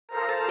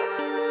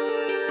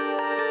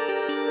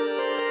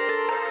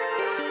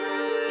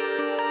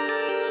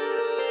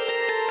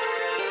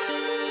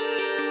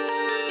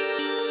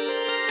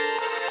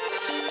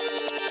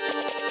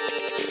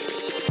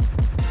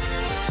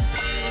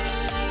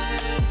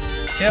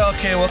Yeah,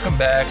 okay, welcome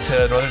back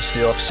to Northern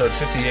Steel, episode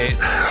 58.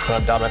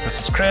 I'm Dominic, this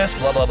is Chris,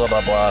 blah, blah, blah,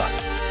 blah, blah.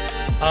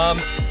 I'm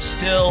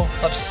still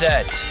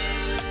upset.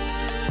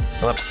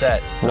 I'm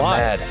upset. I'm Why?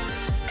 mad.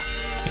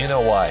 You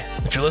know why.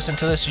 If you listen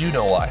to this, you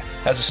know why.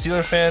 As a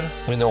Steeler fan,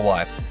 we know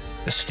why.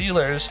 The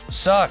Steelers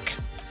suck.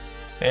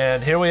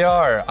 And here we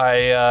are.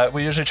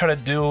 We usually try to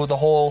do the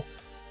whole,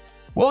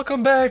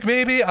 welcome back,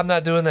 baby. I'm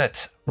not doing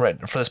that right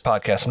for this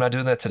podcast. I'm not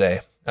doing that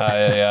today.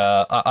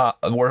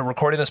 We're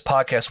recording this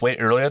podcast way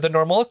earlier than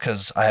normal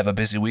because I have a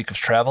busy week of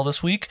travel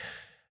this week.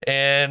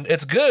 And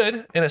it's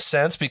good in a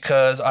sense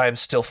because I'm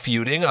still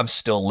feuding, I'm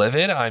still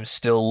livid, I'm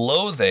still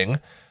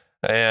loathing,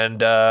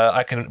 and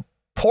I can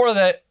pour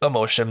that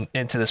emotion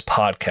into this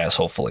podcast,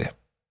 hopefully.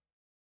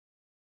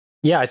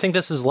 Yeah, I think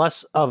this is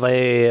less of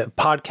a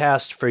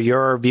podcast for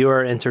your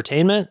viewer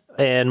entertainment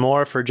and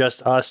more for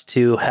just us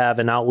to have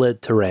an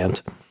outlet to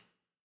rant.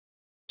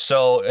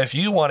 So if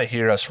you want to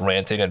hear us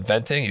ranting and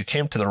venting, you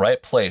came to the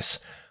right place.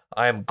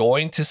 I'm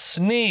going to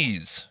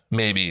sneeze,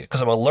 maybe,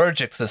 because I'm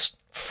allergic to this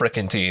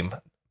frickin' team.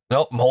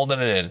 Nope, I'm holding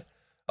it in.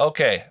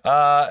 Okay,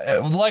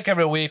 like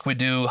every week, we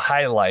do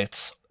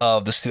highlights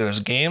of the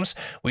Steelers games.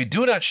 We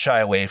do not shy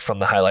away from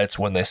the highlights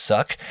when they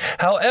suck.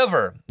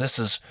 However, this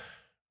is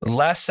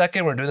last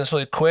second. We're doing this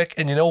really quick.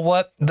 And you know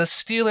what? The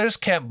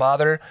Steelers can't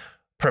bother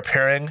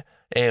preparing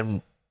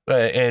and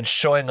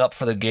showing up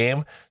for the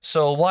game.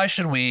 So why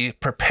should we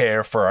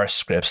prepare for our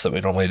scripts that we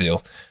normally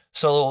do?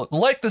 So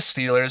like the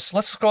Steelers,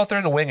 let's go out there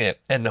and wing it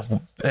and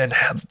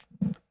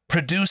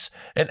produce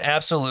an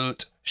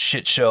absolute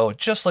shit show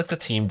just like the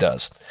team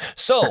does.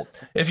 So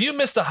if you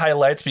missed the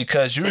highlights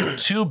because you're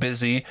too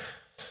busy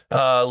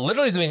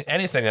literally doing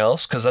anything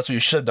else, because that's what you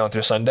should have done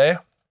through Sunday,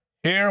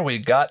 here we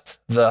got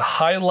the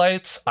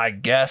highlights, I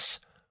guess,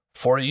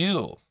 for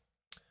you.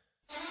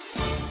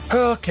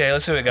 Okay,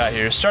 let's see what we got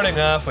here. Starting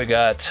off, we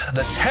got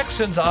the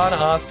Texans on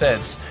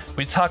offense.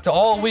 We talked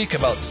all week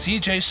about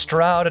CJ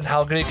Stroud and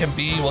how good he can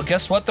be. Well,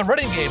 guess what? The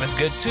running game is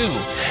good too,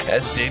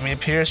 as Dameon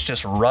Pierce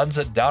just runs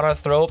it down our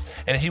throat,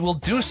 and he will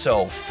do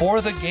so for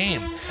the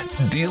game.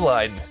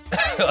 D-line.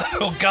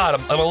 Oh,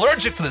 God, I'm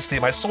allergic to this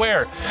team, I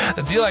swear.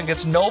 The D-line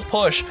gets no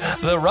push.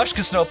 The rush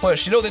gets no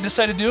push. You know what they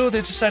decided to do?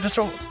 They decided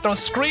to throw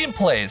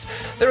screenplays.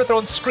 They were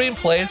throwing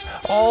screenplays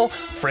all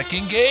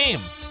freaking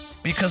game,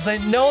 because they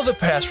know the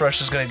pass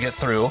rush is going to get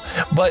through.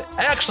 But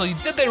actually,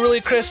 did they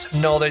really, Chris?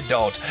 No, they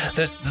don't.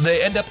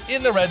 They end up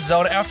in the red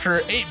zone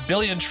after 8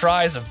 billion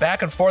tries of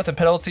back and forth and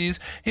penalties.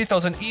 He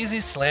throws an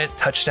easy slant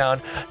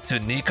touchdown to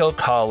Nico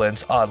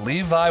Collins on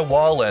Levi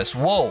Wallace.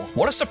 Whoa,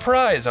 what a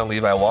surprise on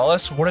Levi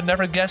Wallace. Would have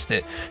never guessed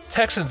it.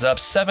 Texans up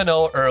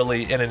 7-0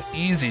 early in an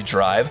easy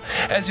drive.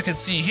 As you can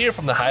see here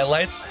from the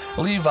highlights,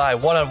 Levi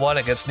one-on-one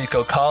against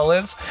Nico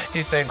Collins.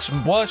 He thinks,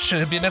 what,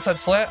 should it be an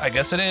inside slant? I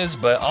guess it is,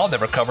 but I'll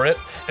never cover it.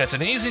 And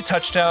it's an easy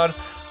touchdown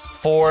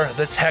for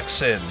the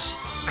Texans.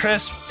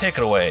 Chris, take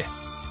it away.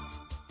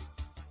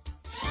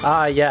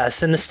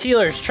 Yes, and the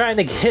Steelers trying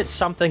to get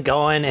something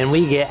going, and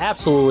we get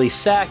absolutely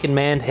sacked and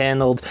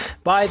manhandled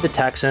by the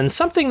Texans.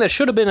 Something that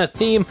should have been a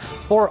theme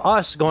for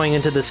us going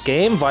into this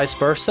game, vice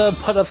versa,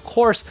 but of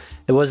course,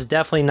 it was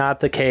definitely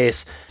not the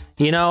case.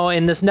 You know,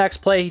 in this next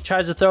play, he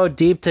tries to throw it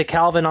deep to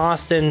Calvin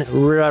Austin,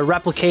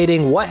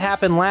 replicating what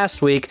happened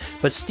last week,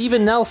 but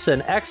Steven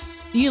Nelson,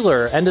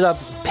 ex-Steeler, ended up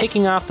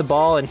picking off the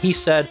ball, and he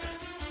said,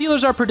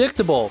 Steelers are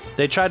predictable.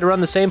 They tried to run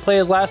the same play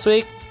as last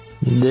week.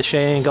 This shit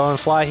ain't going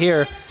to fly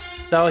here.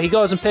 So he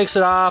goes and picks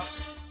it off.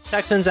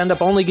 Texans end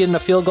up only getting a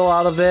field goal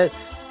out of it.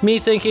 Me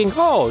thinking,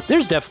 oh,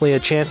 there's definitely a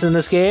chance in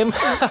this game.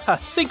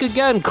 Think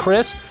again,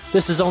 Chris.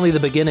 This is only the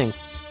beginning.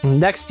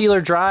 Next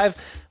Steeler drive,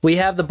 we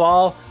have the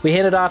ball. We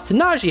hand it off to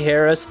Najee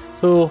Harris,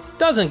 who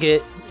doesn't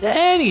get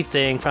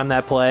anything from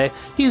that play.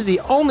 He's the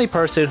only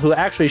person who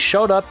actually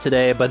showed up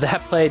today, but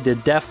that play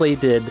definitely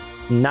did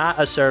not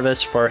a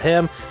service for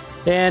him.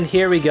 And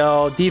here we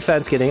go.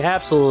 Defense getting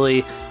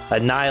absolutely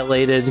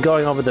annihilated,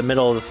 going over the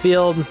middle of the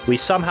field. We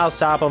somehow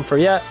stop them for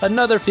yet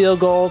another field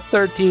goal.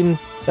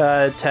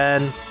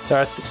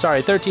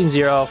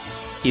 13-0.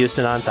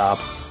 Houston on top.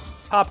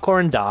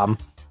 Popcorn Dom.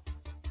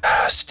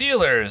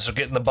 Steelers are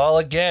getting the ball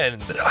again,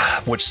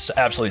 which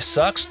absolutely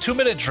sucks.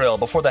 2-minute drill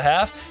before the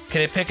half.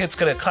 Kenny Pickett's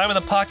going to climb in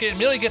the pocket and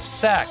immediately gets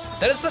sacked.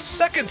 That is the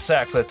second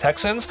sack for the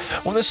Texans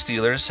when the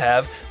Steelers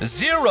have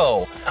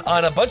 0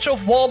 on a bunch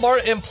of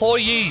Walmart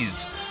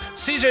employees.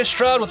 CJ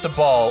Stroud with the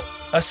ball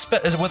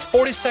with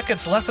 40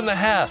 seconds left in the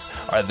half.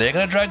 Are they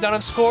going to drive down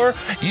and score?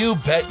 You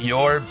bet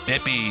your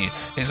bippy.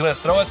 He's going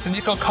to throw it to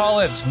Nico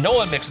Collins. No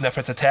one makes an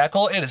effort to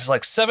tackle. It is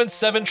like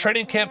 7-7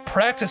 training camp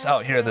practice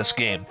out here in this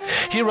game.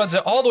 He runs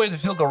it all the way to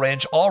field goal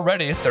range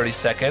already, 30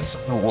 seconds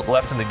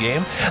left in the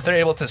game. They're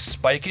able to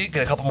spike it,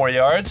 get a couple more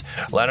yards,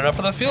 line it up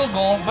for the field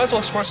goal. Might as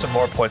well score some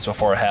more points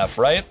before half,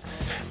 right?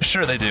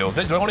 Sure they do.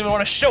 They don't even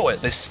want to show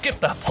it. They skip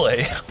that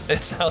play.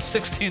 It's now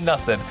 16-0.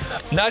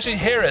 Najee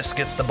Harris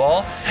gets the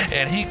ball,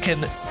 and he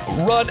can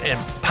run and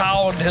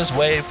pound his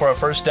way for a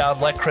first down.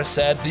 Like Chris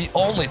said, the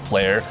only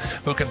player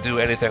who can do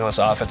anything on this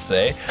offense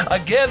today.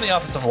 Again, the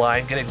offensive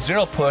line getting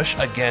zero push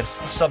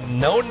against some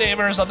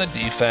no-namers on the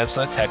defense,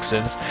 the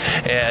Texans,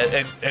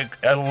 and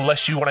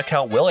unless you want to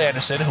count Will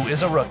Anderson, who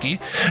is a rookie.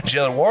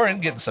 Jaylen Warren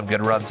getting some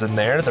good runs in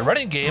there. The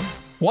running game,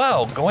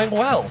 wow, going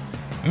well.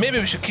 Maybe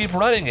we should keep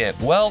running it.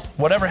 Well,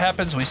 whatever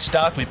happens, we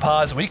stop, we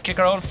pause, we kick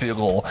our own field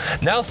goal.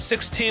 Now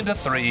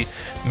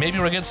 16-3. Maybe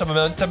we're getting some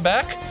momentum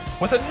back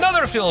with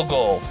another field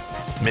goal.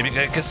 Maybe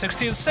get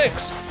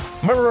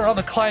 16-6. Remember, we're on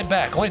the climb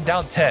back, only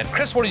down 10.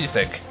 Chris, what do you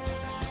think?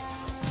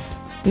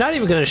 Not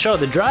even going to show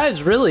the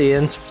drives, really.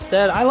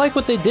 Instead, I like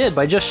what they did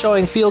by just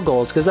showing field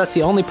goals, because that's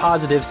the only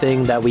positive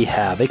thing that we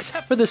have,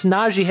 except for this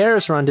Najee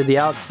Harris run to the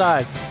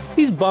outside.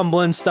 He's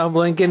bumbling,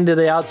 stumbling, getting to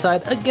the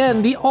outside.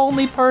 Again, the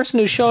only person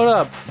who showed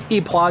up. He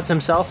applauds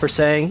himself for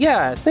saying,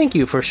 yeah, thank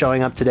you for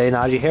showing up today,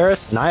 Najee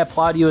Harris, and I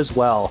applaud you as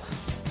well.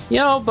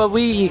 But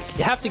we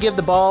have to give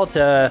the ball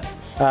to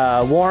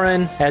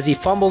Warren as he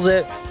fumbles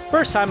it.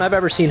 First time I've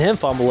ever seen him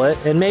fumble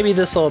it, and maybe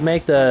this will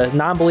make the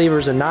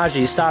non-believers in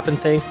Najee stop and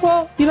think,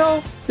 well,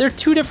 they're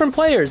two different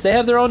players. They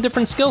have their own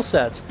different skill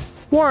sets.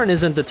 Warren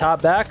isn't the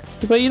top back,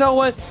 but you know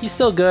what? He's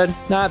still good.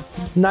 Not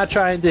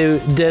trying to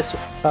diss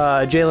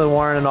Jaylen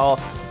Warren and all,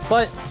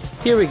 but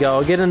here we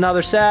go. Get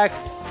another sack.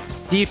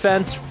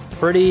 Defense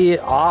pretty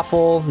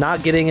awful,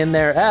 not getting in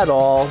there at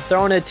all.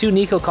 Throwing it to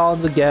Nico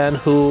Collins again,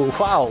 who,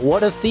 wow,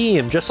 what a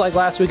theme. Just like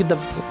last week at the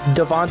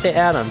Davante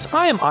Adams.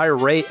 I am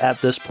irate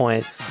at this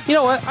point. You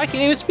know what? I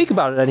can't even speak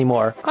about it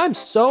anymore. I'm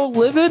so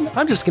livid.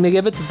 I'm just going to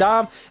give it to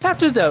Dom.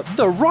 After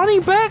the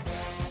running back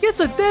gets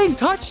a dang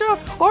touchdown?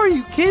 Are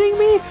you kidding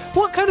me?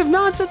 What kind of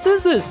nonsense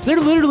is this? They're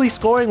literally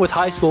scoring with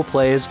high school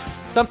plays.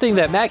 Something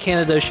that Matt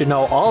Canada should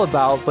know all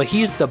about, but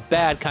he's the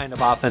bad kind of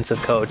offensive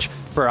coach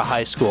for a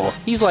high school.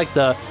 He's like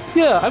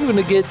I'm going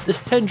to get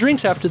 10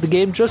 drinks after the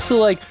game just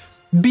to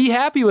be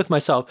happy with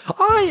myself.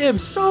 I am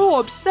so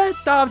upset,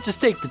 Dom.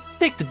 Just take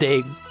the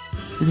day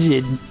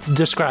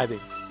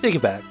describing. Take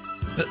it back.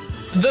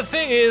 The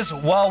thing is,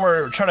 while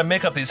we're trying to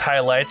make up these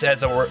highlights,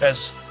 as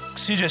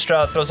CJ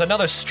Stroud throws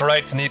another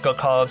strike to Nico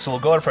Collins, who will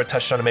go in for a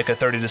touchdown to make it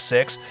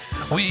 30-6.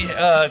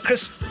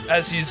 Chris,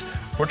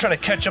 we're trying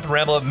to catch up and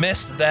ramble,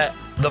 missed that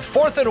the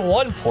 4th and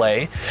 1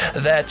 play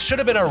that should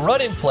have been a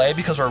running play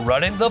because we're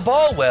running the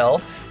ball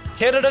well.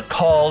 Canada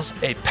calls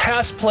a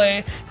pass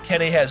play.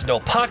 Kenny has no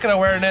pocket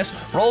awareness,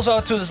 rolls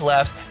out to his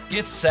left,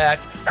 gets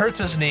sacked, hurts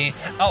his knee,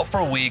 out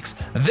for weeks.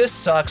 This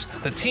sucks.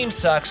 The team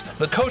sucks.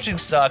 The coaching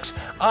sucks.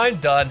 I'm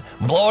done.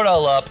 Blow it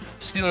all up.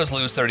 Steelers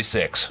lose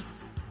 36.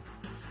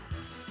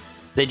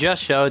 They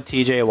just showed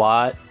TJ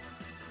Watt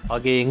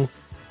hugging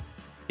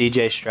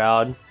CJ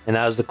Stroud, and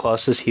that was the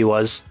closest he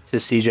was to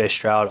CJ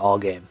Stroud all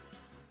game.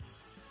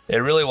 It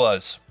really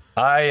was.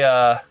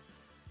 There's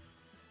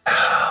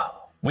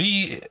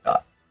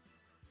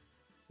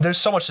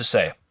so much to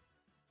say.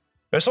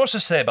 There's so much to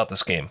say about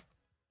this game.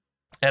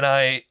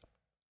 And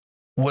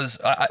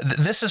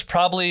this is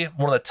probably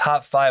one of the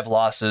top 5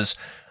 losses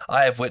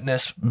I have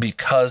witnessed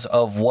because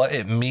of what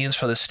it means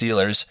for the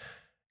Steelers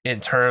in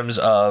terms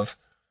of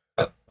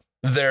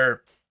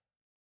their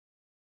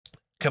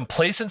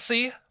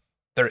complacency,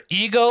 their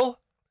ego,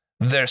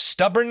 their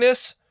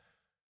stubbornness.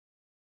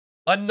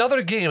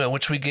 Another game in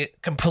which we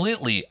get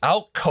completely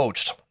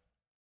out-coached,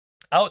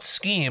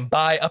 out-schemed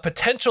by a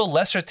potential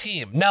lesser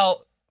team. Now,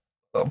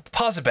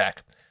 pause it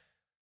back.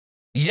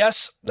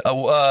 Yes,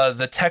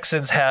 the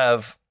Texans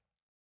have.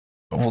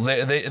 Well,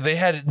 they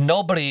had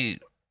nobody.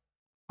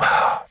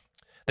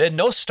 They had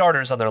no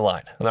starters on their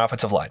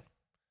offensive line,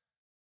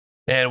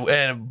 and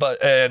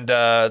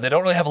they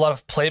don't really have a lot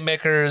of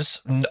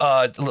playmakers.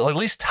 At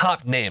least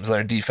top names on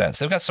their defense.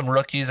 They've got some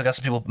rookies. They've got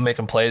some people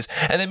making plays,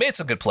 and they made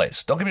some good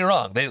plays. Don't get me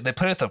wrong. They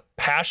put it with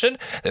passion.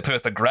 They put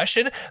it with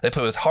aggression. They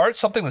put it with heart.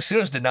 Something the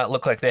Steelers did not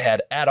look like they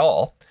had at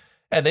all,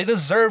 and they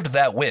deserved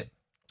that win.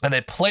 And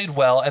they played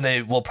well, and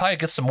they will probably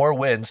get some more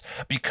wins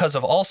because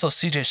of also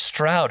CJ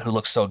Stroud, who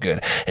looks so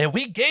good. And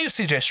we gave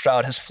CJ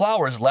Stroud his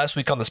flowers last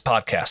week on this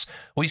podcast.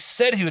 We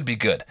said he would be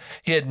good.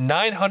 He had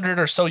 900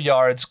 or so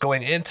yards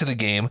going into the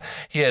game.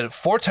 He had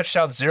 4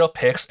 touchdowns, 0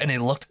 picks, and he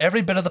looked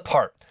every bit of the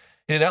part.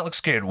 He did not look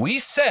scared. We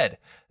said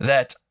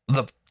that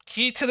the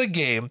key to the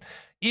game,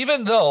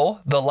 even though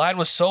the line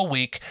was so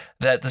weak,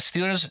 that the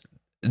Steelers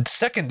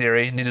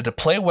secondary needed to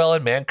play well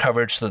in man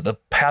coverage so that the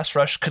pass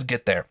rush could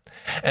get there.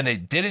 And they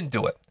didn't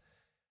do it.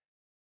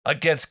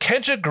 Against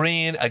Kendra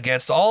Green,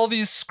 against all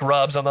these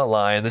scrubs on the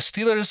line, the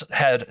Steelers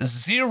had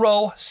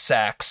 0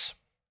 sacks,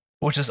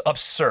 which is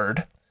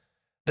absurd.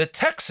 The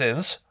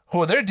Texans,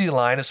 who their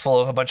D-line is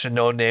full of a bunch of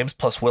no-names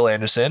plus Will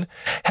Anderson,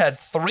 had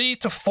 3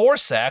 to 4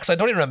 sacks. I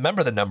don't even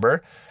remember the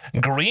number.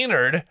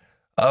 Greenard,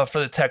 for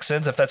the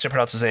Texans, if that's how you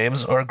pronounce his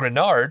names, or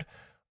Grenard,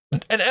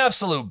 an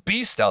absolute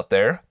beast out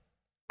there,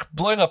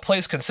 blowing up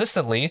plays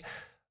consistently.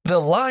 The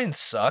line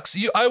sucks.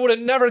 I would have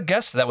never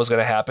guessed that was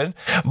going to happen,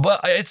 but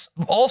it's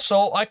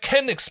also, I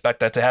can expect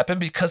that to happen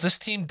because this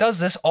team does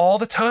this all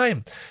the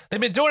time. They've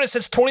been doing it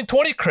since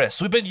 2020, Chris.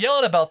 We've been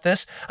yelling about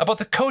this, about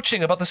the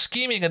coaching, about the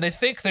scheming, and they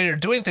think they're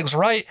doing things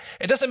right.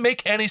 It doesn't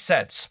make any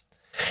sense.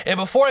 And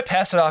before I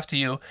pass it off to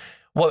you,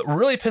 what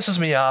really pisses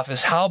me off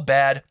is how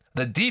bad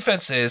the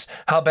defense is,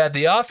 how bad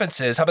the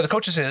offense is, how bad the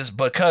coaches is,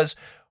 because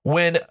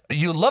when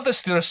you love the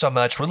Steelers so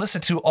much, we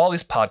listen to all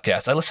these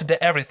podcasts. I listen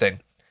to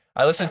everything.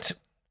 I listen to...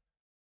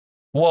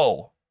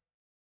 Whoa.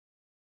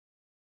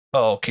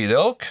 Okie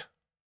doke.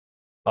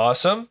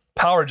 Awesome.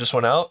 Power just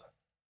went out.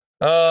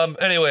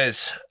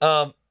 Anyways,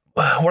 what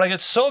I get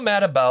so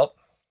mad about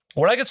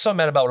when I'm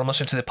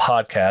listening to the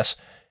podcast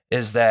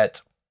is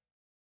that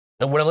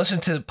when I'm listening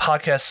to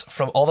podcasts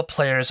from all the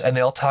players and they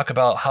all talk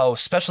about how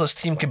special this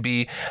team can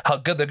be, how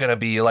good they're going to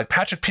be, like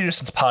Patrick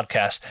Peterson's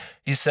podcast,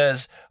 he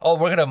says, oh,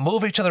 we're going to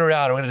move each other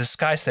around. We're going to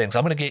disguise things.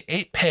 I'm going to get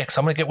 8 picks.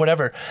 I'm going to get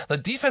whatever. The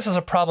defense is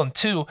a problem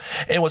too.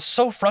 And what's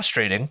so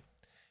frustrating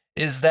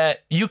is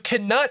that you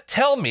cannot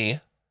tell me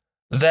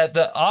that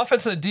the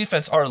offense and the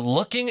defense are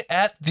looking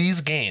at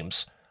these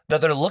games, that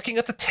they're looking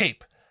at the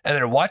tape, and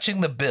they're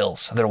watching the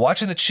Bills, they're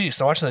watching the Chiefs,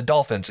 they're watching the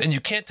Dolphins, and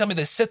you can't tell me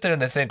they sit there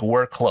and they think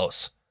we're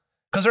close.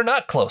 Because they're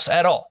not close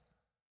at all.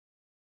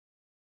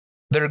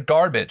 They're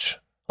garbage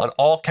on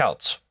all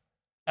counts.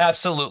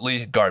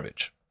 Absolutely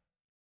garbage.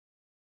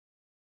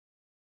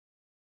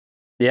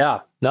 Yeah,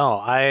 no,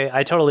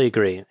 I totally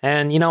agree.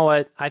 And you know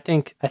what? I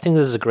think this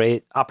is a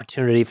great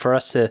opportunity for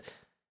us to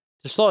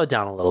slow it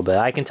down a little bit.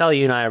 I can tell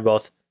you and I are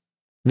both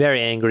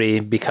very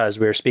angry because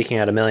we're speaking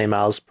at 1,000,000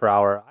 miles per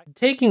hour. I'm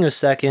taking a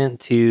second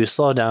to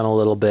slow down a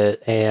little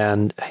bit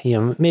and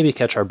maybe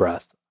catch our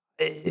breath.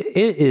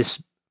 It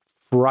is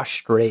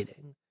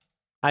frustrating.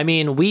 I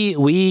mean,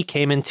 we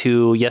came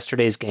into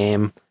yesterday's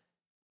game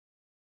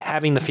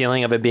having the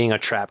feeling of it being a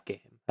trap game.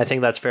 I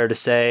think that's fair to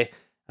say.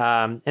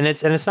 And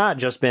it's not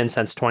just been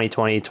since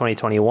 2020,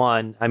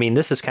 2021. I mean,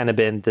 this has kind of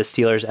been the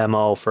Steelers'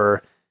 MO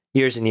for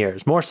years and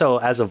years. More so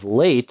as of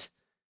late,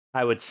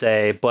 I would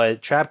say.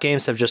 But trap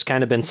games have just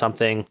kind of been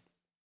something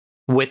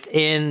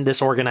within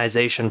this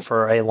organization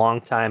for a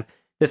long time.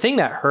 The thing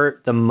that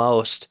hurt the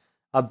most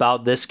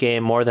about this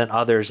game more than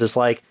others is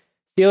like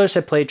Steelers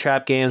have played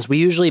trap games. We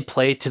usually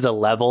play to the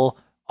level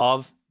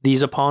of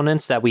these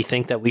opponents that we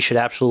think that we should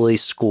absolutely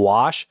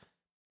squash.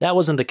 That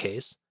wasn't the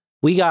case.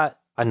 We got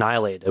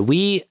annihilated.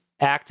 We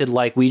acted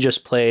like we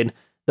just played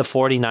the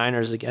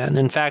 49ers again.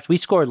 In fact, we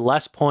scored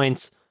less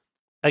points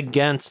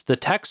against the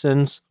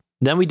Texans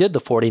than we did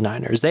the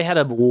 49ers. They had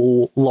a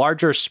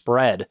larger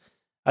spread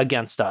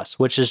against us,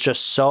 which is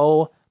just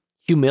so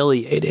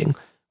humiliating.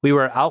 We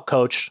were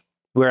outcoached.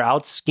 We were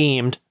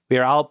out-schemed. We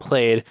were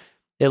outplayed.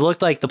 It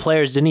looked like the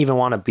players didn't even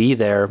want to be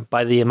there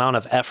by the amount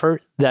of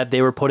effort that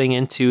they were putting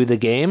into the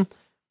game.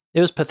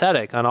 It was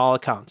pathetic on all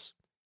accounts.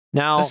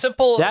 Now,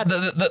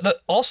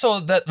 also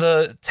that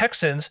the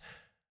Texans,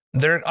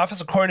 their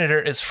offensive coordinator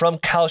is from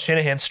Kyle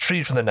Shanahan's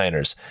tree from the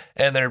Niners,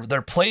 and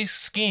their play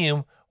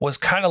scheme was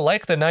kind of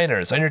like the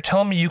Niners. And you're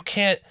telling me you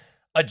can't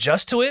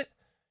adjust to it?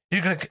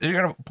 You're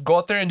gonna go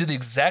out there and do the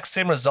exact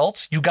same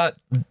results? You got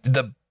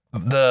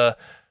the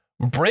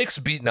brakes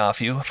beaten off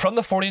you from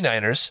the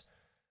 49ers,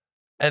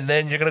 and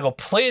then you're gonna go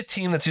play a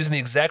team that's using the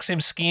exact same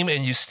scheme,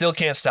 and you still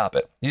can't stop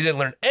it. You didn't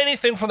learn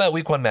anything from that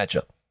Week 1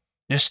 matchup.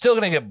 You're still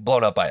gonna get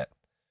blown up by it.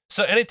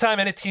 So anytime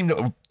any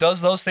team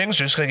does those things,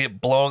 you're just going to get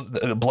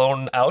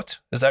blown out?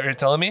 Is that what you're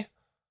telling me?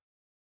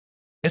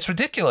 It's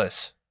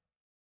ridiculous.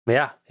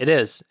 Yeah, it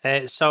is.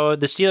 So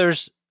the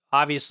Steelers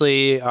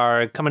obviously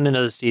are coming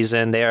into the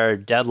season. They are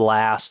dead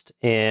last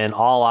in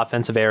all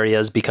offensive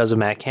areas because of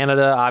Matt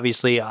Canada.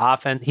 Obviously,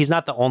 he's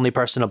not the only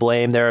person to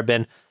blame.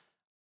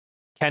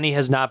 Kenny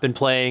has not been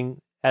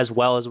playing as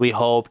well as we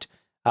hoped.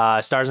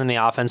 Stars in the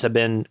offense have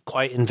been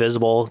quite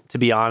invisible, to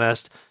be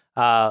honest.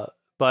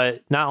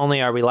 But not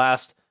only are we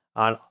last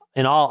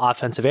in all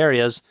offensive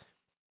areas,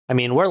 I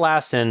mean, we're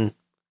last in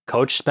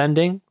coach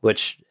spending,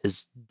 which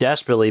has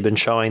desperately been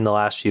showing the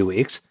last few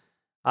weeks.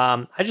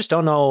 I just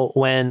don't know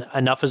when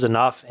enough is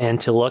enough and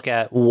to look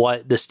at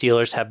what the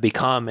Steelers have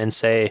become and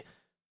say,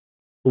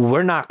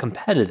 we're not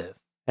competitive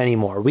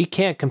anymore. We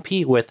can't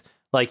compete with,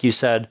 like you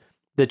said,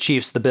 the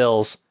Chiefs, the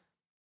Bills,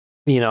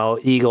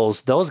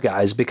 Eagles, those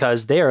guys,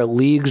 because they are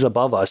leagues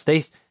above us.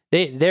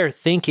 They're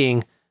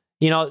thinking,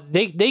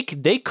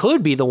 they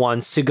could be the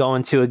ones to go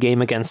into a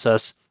game against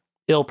us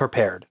ill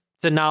prepared,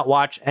 to not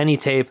watch any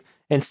tape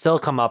and still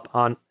come out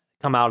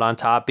on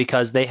top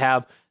because they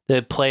have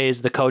the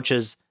plays, the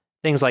coaches,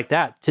 things like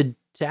that to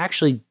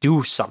actually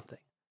do something.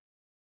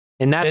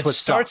 And that's what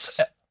starts.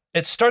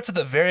 It starts at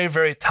the very,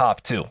 very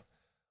top too.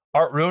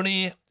 Art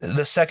Rooney,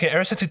 the second,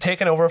 ever since he's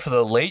taken over for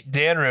the late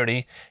Dan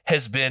Rooney,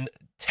 has been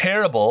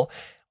terrible.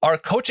 Our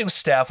coaching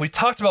staff, we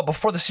talked about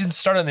before the season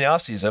started in the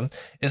offseason,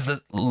 is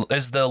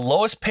the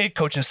lowest paid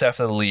coaching staff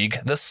in the league,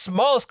 the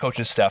smallest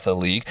coaching staff in the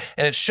league,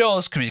 and it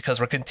shows because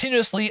we're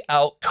continuously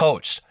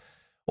out-coached.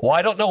 Well,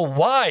 I don't know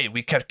why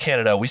we kept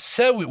Canada. We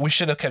said we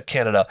shouldn't have kept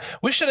Canada.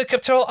 We should have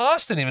kept Terrell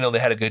Austin even though they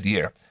had a good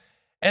year.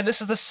 And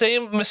this is the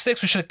same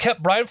mistakes. We should have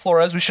kept Brian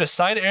Flores. We should have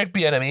signed Eric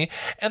Bieniemy.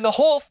 And the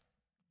whole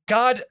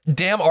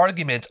goddamn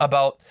argument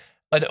about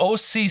an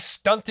OC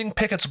stunting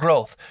Pickett's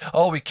growth.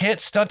 Oh, we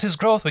can't stunt his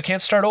growth. We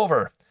can't start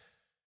over.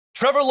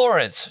 Trevor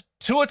Lawrence,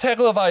 Tua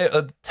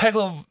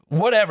Tagovailoa,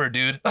 whatever,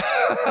 dude.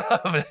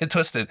 I'm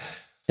twisted.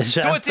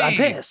 I'm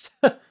pissed.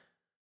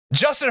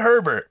 Justin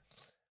Herbert,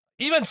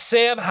 even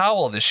Sam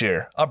Howell this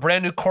year, a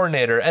brand new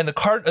coordinator, and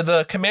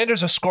the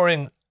Commanders are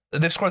scoring.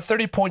 They've scored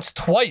 30 points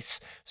twice.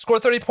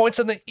 Scored 30 points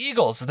on the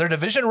Eagles. Their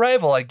division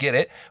rival, I get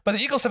it, but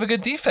the Eagles have a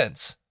good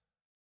defense.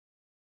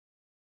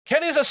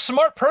 Kenny's a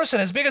smart person.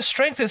 His biggest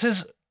strength is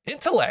his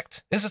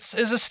intellect, is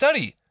his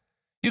study.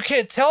 You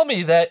can't tell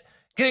me that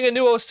getting a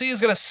new OC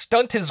is going to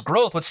stunt his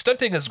growth. What's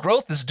stunting his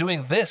growth is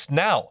doing this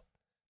now.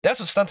 That's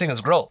what's stunting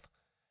his growth.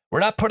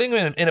 We're not putting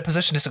him in a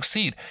position to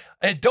succeed.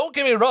 And don't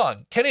get me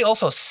wrong, Kenny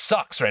also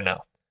sucks right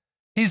now.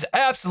 He's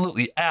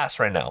absolutely ass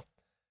right now.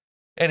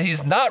 And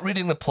he's not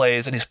reading the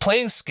plays, and he's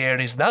playing scared,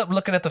 and he's not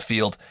looking at the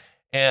field.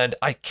 And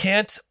I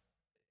can't,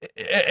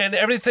 and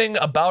everything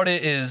about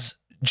it is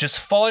just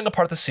falling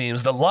apart the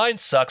seams. The line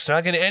sucks. They're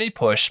not getting any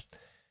push.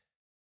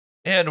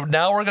 And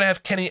now we're going to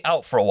have Kenny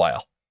out for a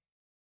while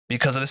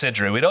because of this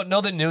injury. We don't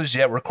know the news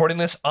yet. We're recording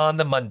this on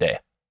the Monday.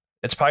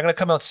 It's probably going to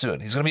come out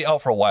soon. He's going to be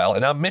out for a while.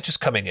 And now Mitch is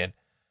coming in.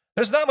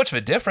 There's not much of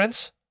a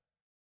difference.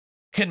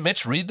 Can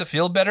Mitch read the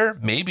field better?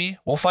 Maybe.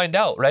 We'll find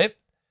out, right?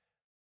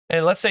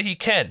 And let's say he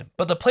can.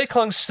 But the play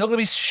calling's still going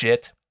to be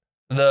shit.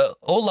 The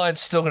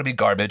O-line's still going to be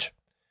garbage.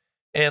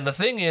 And the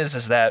thing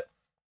is that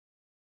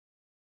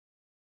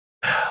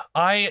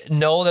I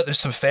know that there's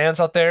some fans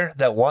out there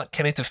that want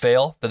Kenny to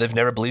fail, that they've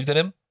never believed in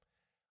him.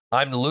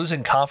 I'm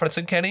losing confidence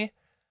in Kenny,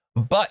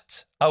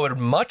 but I would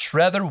much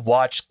rather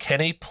watch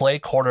Kenny play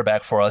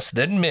quarterback for us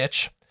than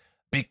Mitch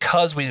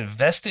because we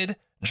invested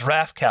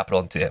draft capital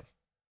into him.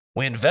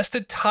 We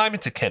invested time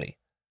into Kenny.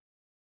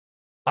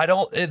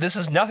 This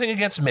is nothing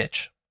against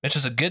Mitch. Mitch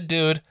is a good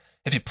dude.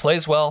 If he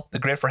plays well,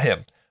 then great for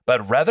him.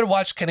 But I'd rather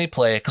watch Kenny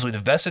play because we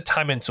invested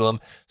time into him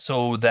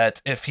so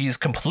that if he's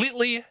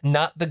completely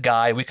not the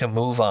guy, we can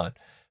move on.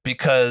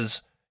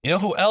 Because you know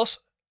who else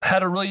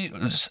had a really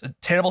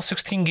terrible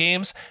 16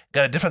 games,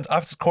 got a different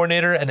offensive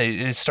coordinator, and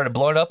it started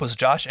blowing up was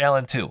Josh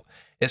Allen too.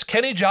 Is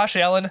Kenny Josh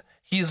Allen?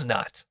 He's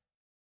not.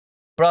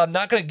 But I'm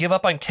not going to give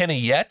up on Kenny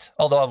yet,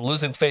 although I'm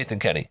losing faith in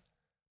Kenny.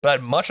 But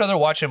I'd much rather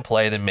watch him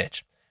play than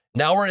Mitch.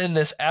 Now we're in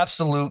this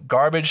absolute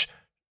garbage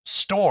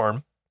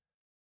storm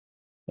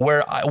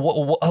where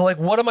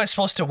what am I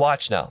supposed to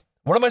watch now?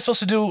 What am I supposed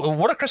to do?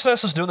 What are Chris and I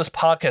supposed to do in this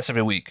podcast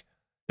every week?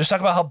 Just talk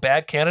about how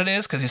bad Canada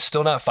is because he's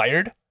still not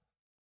fired?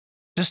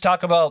 Just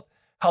talk about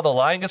how the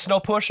line gets no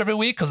push every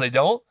week because they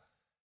don't?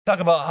 Talk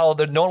about how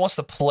no one wants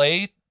to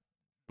play,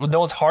 no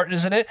one's heart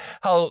is in it?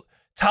 How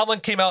Tomlin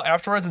came out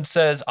afterwards and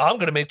says, I'm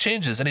going to make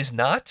changes, and he's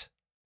not?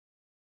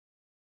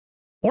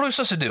 What are we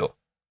supposed to do?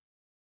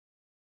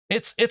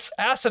 It's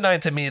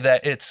asinine to me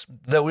that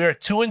we are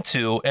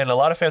 2-2, and a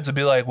lot of fans would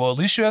be like, well, at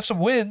least you have some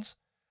wins.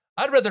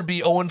 I'd rather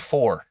be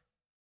 0-4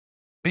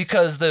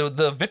 because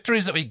the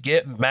victories that we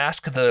get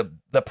mask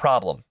the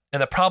problem,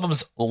 and the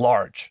problem's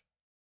large.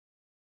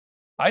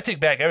 I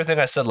take back everything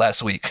I said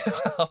last week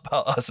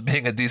about us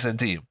being a decent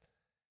team.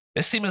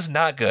 This team is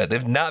not good.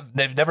 They've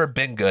never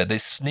been good. They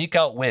sneak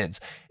out wins.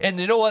 And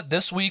you know what?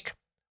 This week,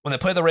 when they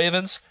play the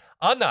Ravens,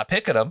 I'm not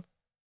picking them.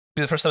 It'll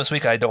be the first time this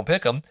week I don't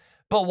pick them,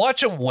 but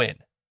watch them win.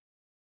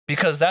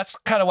 Because that's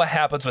kind of what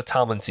happens with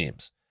Tomlin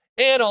teams.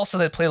 And also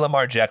they play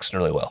Lamar Jackson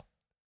really well.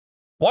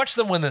 Watch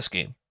them win this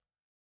game.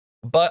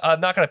 But I'm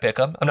not going to pick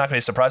them. I'm not going to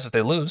be surprised if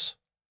they lose.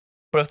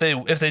 But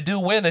if they do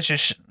win, that's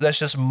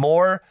just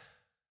more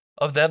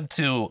of them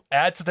to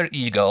add to their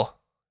ego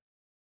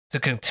to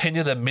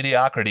continue the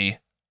mediocrity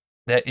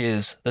that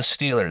is the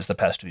Steelers the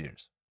past 2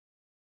 years.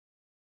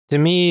 To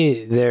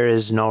me, there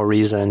is no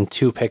reason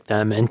to pick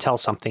them until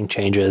something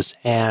changes.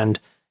 And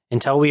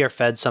until we are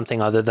fed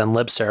something other than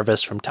lip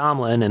service from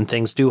Tomlin and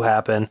things do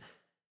happen,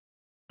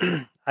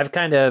 I've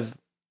kind of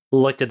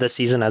looked at this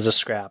season as a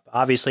scrap.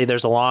 Obviously,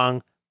 there's a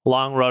long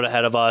road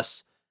ahead of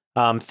us.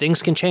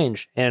 Things can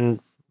change, and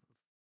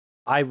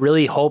I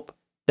really hope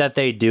that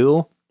they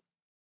do.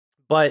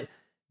 But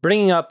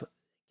bringing up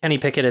Kenny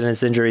Pickett and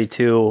his injury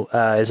too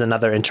is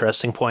another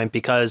interesting point,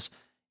 because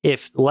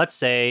if, let's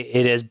say,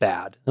 it is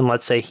bad, and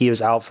let's say he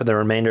was out for the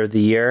remainder of the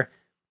year,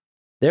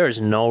 there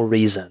is no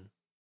reason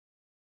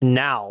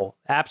now,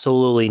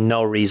 absolutely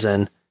no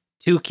reason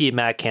to keep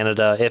Matt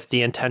Canada if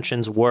the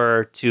intentions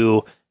were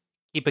to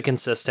keep it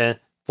consistent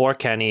for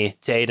Kenny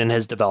to aid in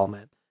his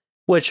development,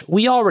 which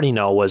we already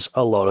know was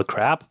a load of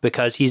crap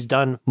because he's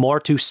done more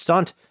to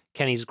stunt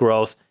Kenny's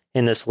growth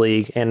in this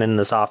league and in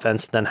this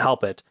offense than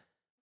help it.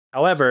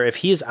 However, if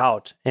he's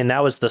out and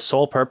that was the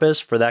sole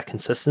purpose for that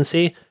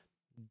consistency,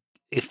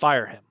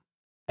 fire him.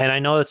 And I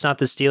know that's not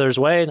the Steelers'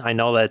 way. I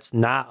know that's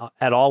not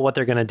at all what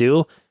they're going to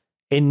do.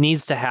 It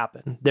needs to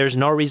happen. There's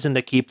no reason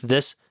to keep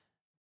this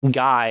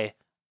guy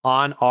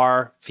on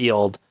our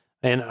field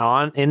and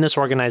in this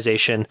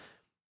organization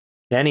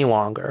any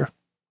longer.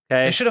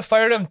 Okay, They should have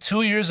fired him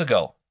 2 years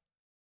ago.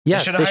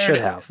 Yes, they should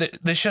have.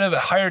 They should have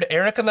hired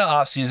Eric in the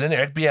offseason,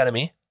 Eric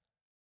Bieniemy.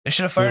 They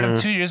should have fired him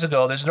 2 years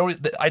ago. There's no.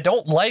 I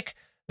don't like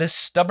this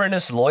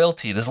stubbornness,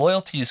 loyalty. This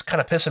loyalty is kind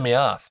of pissing me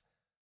off.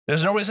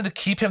 There's no reason to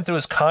keep him through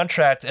his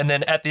contract, and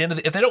then at the end of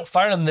if they don't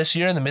fire him this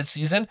year in the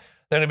midseason,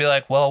 they're gonna be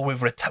like, well,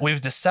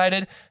 we've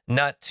decided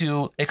not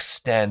to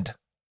extend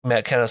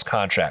Matt Canada's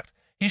contract.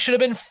 He should have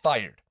been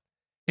fired.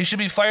 He should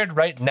be fired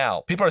right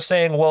now. People are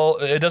saying, well,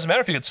 it doesn't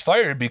matter if he gets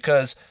fired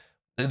because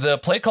the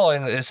play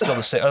calling is still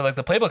the same. Or like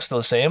the playbook's still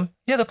the same.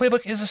 Yeah, the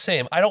playbook is the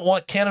same. I don't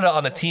want Canada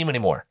on the team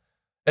anymore.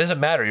 It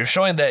doesn't matter. You're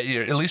showing that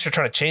at least you're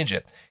trying to change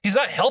it. He's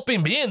not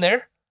helping being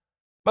there.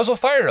 Might as well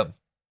fire him.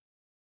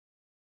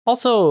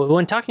 Also,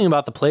 when talking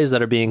about the plays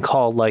that are being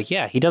called, like,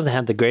 yeah, he doesn't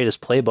have the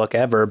greatest playbook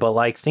ever, but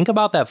like, think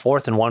about that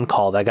 4th and 1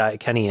 call that got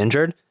Kenny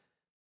injured.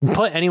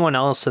 Put anyone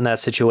else in that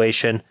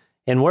situation,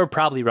 and we're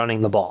probably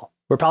running the ball.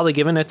 We're probably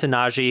giving it to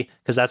Najee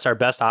because that's our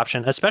best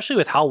option, especially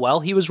with how well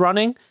he was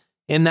running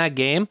in that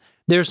game.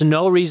 There's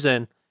no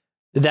reason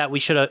that we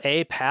should have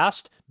A,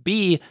 passed,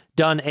 B,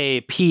 done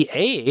a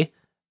PA.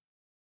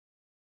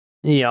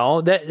 You know,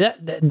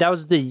 that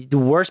was the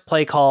worst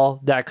play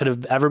call that could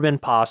have ever been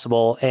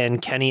possible, and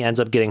Kenny ends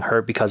up getting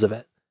hurt because of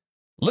it.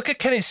 Look at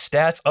Kenny's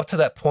stats up to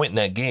that point in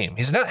that game.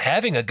 He's not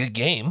having a good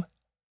game.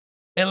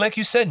 And like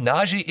you said,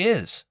 Najee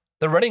is.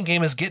 The running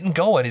game is getting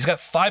going. He's got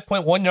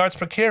 5.1 yards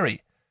per carry.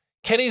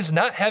 Kenny's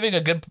not having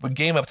a good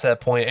game up to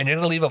that point, and you're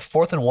going to leave a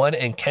 4th and 1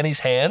 in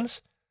Kenny's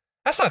hands?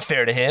 That's not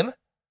fair to him.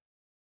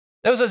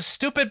 That was a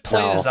stupid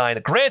play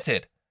design.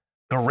 Granted,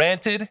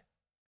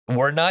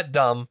 we're not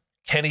dumb.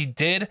 Kenny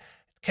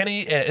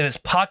in his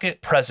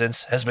pocket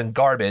presence has been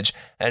garbage,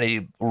 and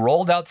he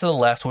rolled out to the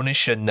left when he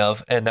shouldn't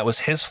have, and that was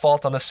his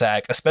fault on the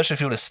sack, especially if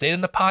he would have stayed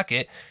in the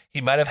pocket.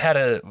 He might have had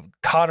a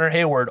Connor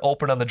Hayward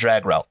open on the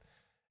drag route,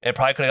 and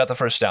probably could have got the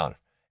first down.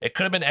 It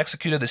could have been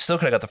executed. They still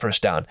could have got the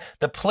first down.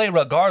 The play,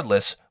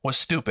 regardless, was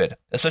stupid,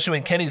 especially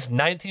when Kenny's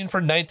 19 for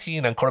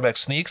 19 on quarterback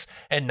sneaks,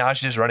 and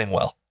Najee is running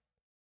well.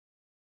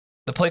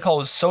 The play call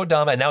was so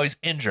dumb, and now he's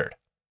injured.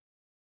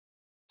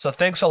 So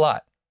thanks a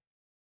lot.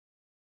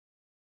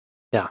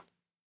 Yeah.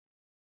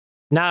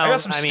 Now,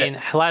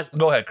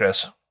 Go ahead,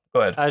 Chris.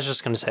 Go ahead. I was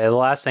just going to say, the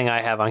last thing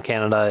I have on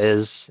Canada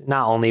is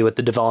not only with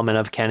the development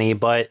of Kenny,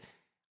 but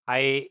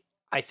I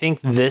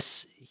think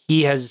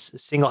he has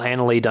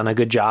single-handedly done a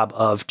good job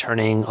of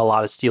turning a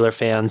lot of Steeler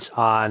fans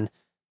on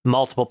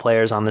multiple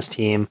players on this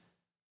team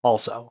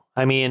also.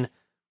 I mean,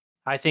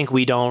 I think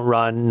we don't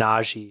run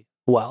Najee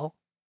well,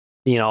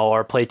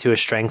 or play to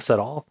his strengths at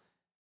all.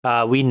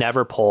 We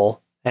never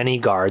pull any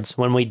guards.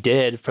 When we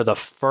did, for the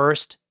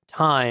first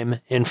time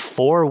in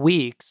 4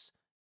 weeks,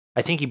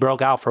 I think he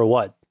broke out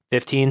for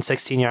 15,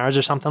 16 yards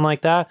or something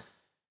like that.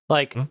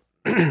 Like,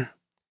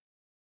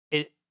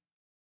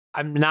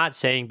 I'm not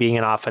saying being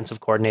an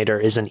offensive coordinator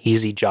is an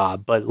easy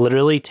job, but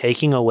literally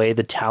taking away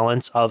the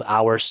talents of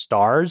our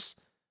stars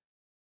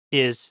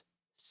is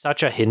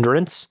such a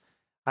hindrance.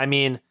 I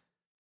mean,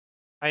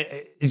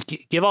 I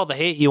give all the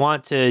hate you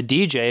want to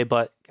DJ,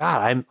 but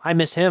God, I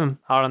miss him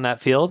out on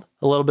that field.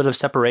 A little bit of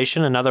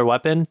separation, another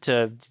weapon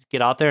to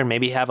get out there and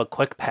maybe have a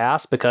quick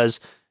pass because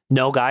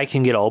no guy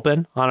can get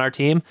open on our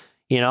team.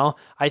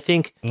 I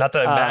think not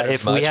that it matters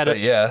if much, we had but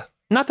yeah.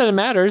 Not that it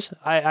matters.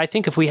 I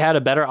think if we had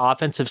a better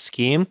offensive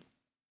scheme,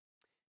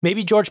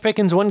 maybe George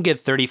Pickens wouldn't get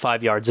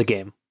 35 yards a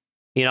game,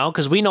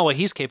 because we know what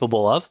he's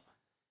capable of.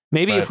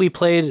 Maybe if we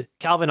played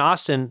Calvin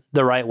Austin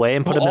the right way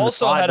and put him in the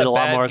slot, did a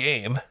lot more.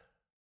 Game.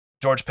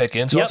 George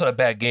Pickens also had a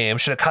bad game.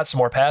 Should have caught some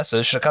more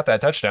passes. Should have caught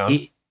that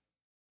touchdown.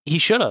 He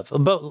should have.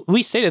 But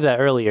we stated that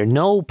earlier.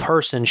 No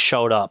person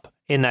showed up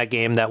in that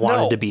game that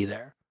wanted to be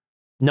there.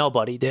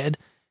 Nobody did.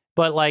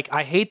 But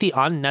I hate the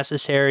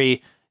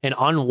unnecessary and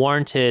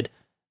unwarranted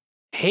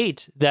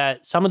hate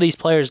that some of these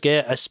players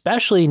get,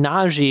 especially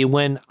Najee,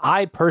 when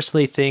I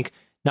personally think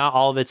not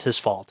all of it's his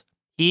fault.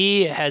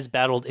 He has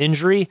battled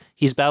injury.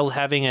 He's battled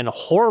having a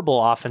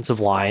horrible offensive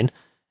line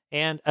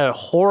and a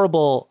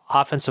horrible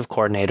offensive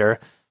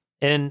coordinator.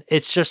 And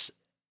it's just,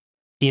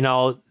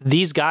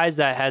 these guys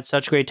that had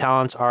such great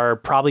talents are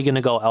probably going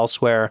to go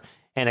elsewhere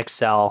and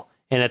excel,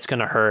 and it's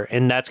going to hurt.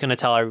 And that's going to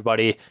tell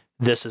everybody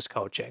this is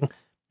coaching.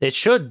 It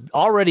should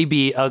already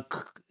be a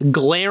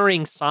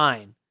glaring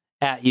sign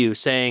at you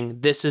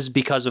saying this is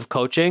because of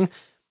coaching.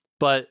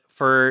 But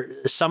for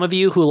some of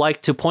you who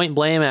like to point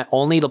blame at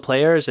only the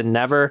players and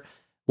never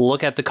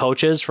look at the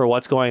coaches for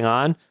what's going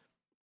on,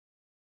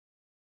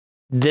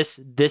 this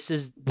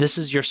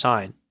is your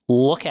sign.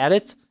 Look at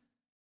it.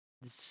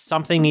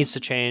 Something needs to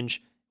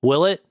change.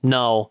 Will it?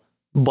 No,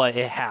 but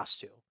it has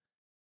to.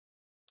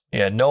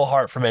 Yeah, no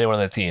heart from anyone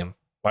on the team.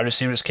 Wide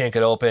receivers can't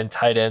get open.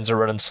 Tight ends are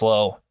running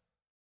slow.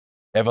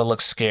 Everyone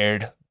looks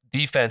scared.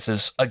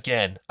 Defenses,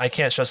 again, I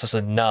can't stress this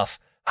enough,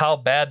 how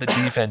bad the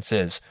defense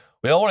is.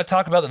 We all want to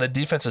talk about that the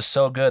defense is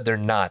so good. They're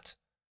not.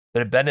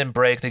 They're bend and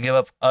break. They give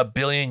up 1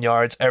 billion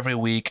yards every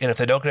week, and if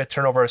they don't get a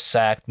turnover or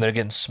sack, then they're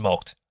getting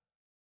smoked.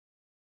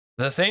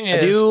 The thing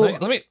is,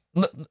 let me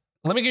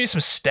give you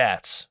some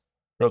stats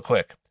real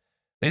quick.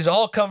 These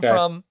all come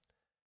from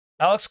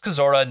Alex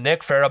Kozora,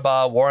 Nick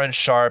Farabaugh, Warren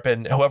Sharp,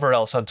 and whoever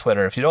else on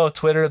Twitter. If you don't have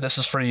Twitter, this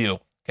is for you,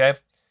 okay?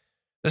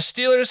 The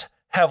Steelers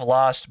have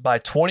lost by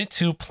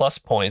 22 plus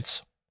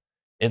points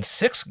in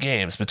 6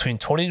 games between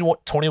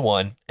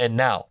 2021 and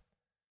now.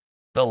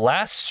 The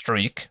last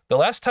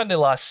time they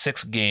lost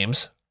 6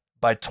 games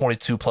by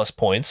 22 plus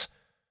points,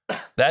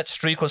 that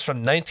streak was from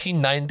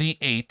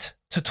 1998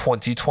 to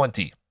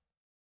 2020.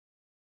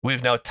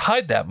 We've now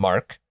tied that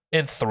mark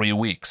in 3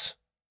 weeks,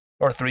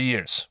 or 3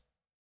 years.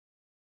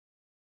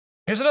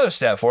 Here's another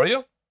stat for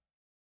you.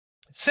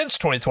 Since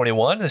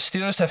 2021, the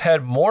Steelers have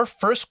had more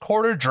first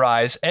quarter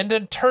drives and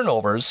in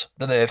turnovers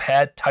than they have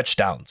had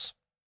touchdowns.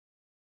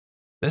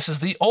 This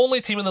is the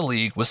only team in the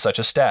league with such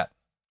a stat.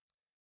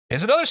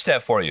 Here's another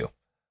stat for you.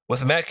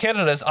 With Matt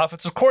Canada as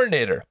offensive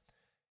coordinator,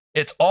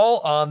 it's all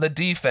on the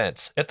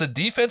defense. If the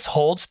defense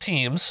holds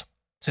teams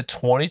to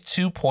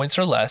 22 points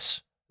or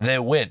less, they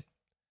win.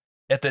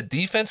 If the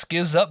defense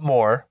gives up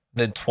more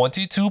than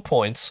 22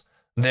 points,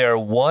 they are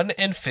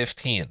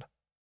 1-15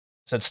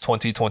 since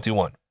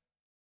 2021.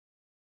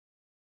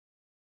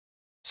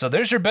 So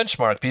there's your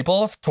benchmark,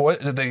 people. If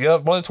they give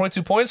up more than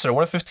 22 points, they're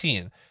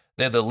 1-15.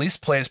 They have the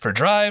least plays per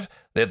drive.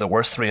 They have the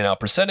worst 3-and-out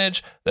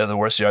percentage. They have the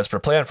worst yards per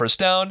play on first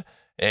down,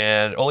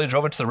 and only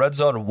drove into the red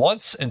zone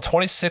once in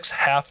 26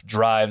 half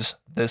drives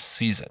this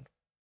season.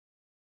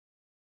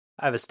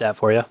 I have a stat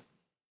for you.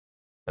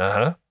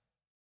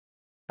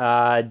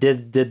 Uh-huh.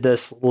 Did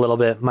this a little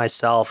bit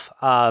myself,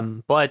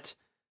 but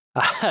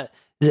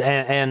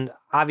and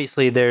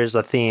obviously there's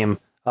a theme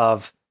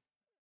of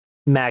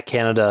Matt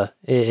Canada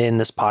in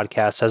this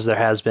podcast, as there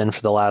has been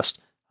for the last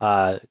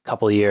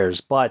couple of years.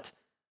 But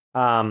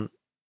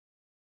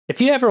if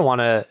you ever want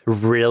to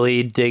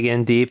really dig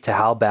in deep to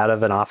how bad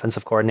of an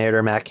offensive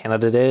coordinator Matt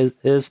Canada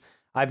is,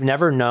 I've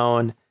never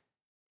known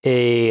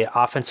a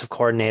offensive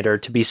coordinator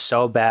to be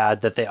so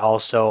bad that they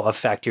also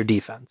affect your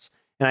defense.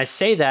 And I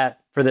say that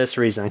for this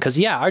reason, because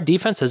yeah, our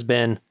defense has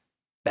been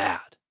bad.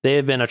 They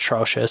have been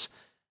atrocious.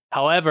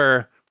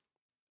 However,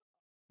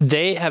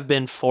 they have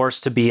been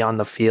forced to be on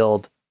the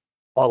field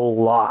a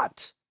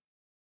lot.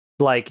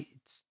 Like,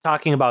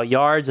 talking about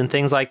yards and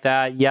things like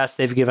that, yes,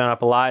 they've given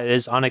up a lot. It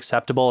is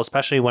unacceptable,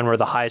 especially when we're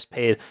the highest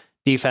paid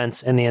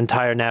defense in the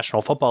entire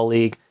National Football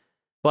League.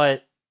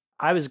 But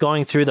I was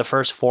going through the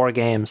first 4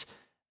 games.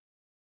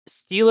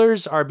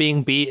 Steelers are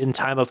being beat in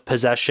time of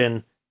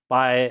possession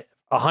by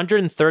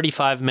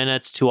 135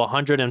 minutes to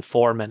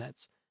 104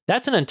 minutes.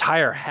 That's an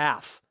entire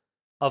half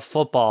of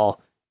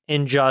football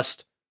in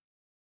just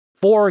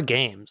 4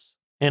 games,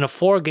 in a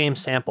 4-game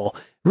sample.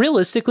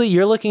 Realistically,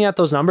 you're looking at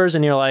those numbers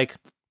and you're like,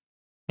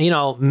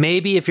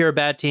 maybe if you're a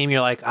bad team,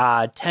 you're like,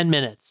 10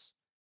 minutes.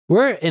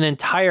 We're an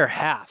entire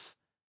half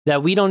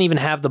that we don't even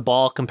have the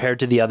ball compared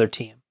to the other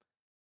team.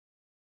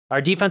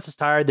 Our defense is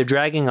tired. They're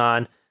dragging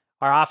on.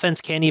 Our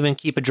offense can't even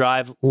keep a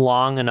drive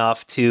long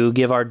enough to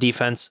give our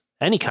defense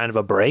any kind of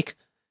a break.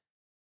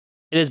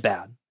 It is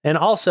bad. And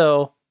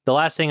also, the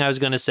last thing I was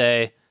going to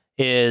say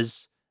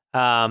is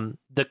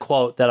the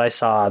quote that I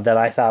saw that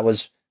I thought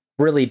was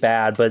really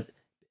bad, but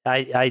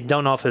I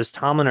don't know if it was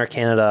Tomlin or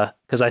Canada,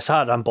 because I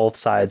saw it on both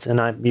sides,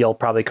 and you'll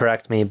probably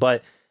correct me,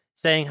 but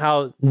saying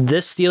how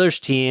this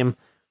Steelers team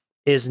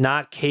is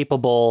not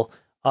capable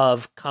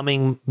of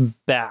coming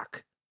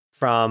back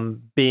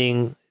from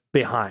being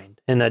behind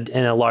in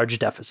a large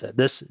deficit.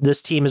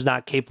 This team is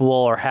not capable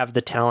or have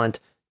the talent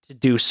to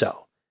do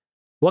so.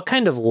 What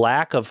kind of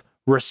lack of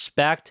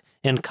respect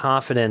and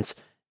confidence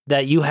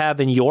that you have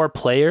in your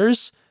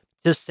players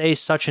to say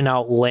such an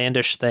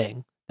outlandish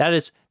thing?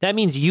 That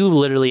means you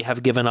literally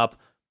have given up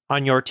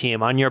on your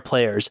team, on your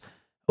players.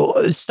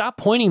 Stop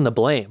pointing the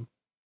blame.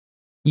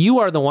 You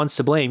are the ones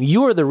to blame.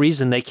 You are the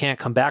reason they can't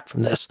come back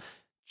from this.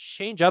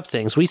 Change up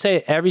things. We say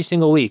it every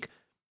single week.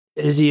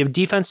 If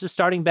defense is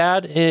starting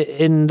bad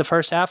in the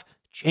first half,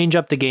 change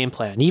up the game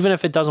plan. Even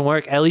if it doesn't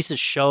work, at least it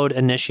showed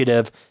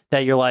initiative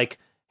that you're like,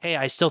 hey,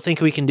 I still think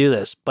we can do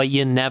this, but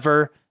you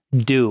never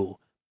do.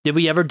 Did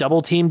we ever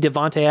double team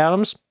Devontae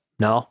Adams?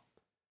 No.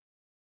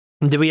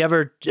 Did we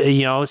ever,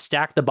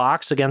 stack the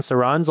box against the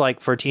runs like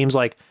for teams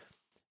like,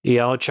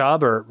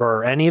 Chubb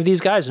or any of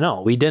these guys?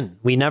 No, we didn't.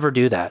 We never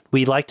do that.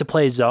 We like to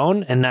play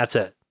zone, and that's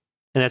it.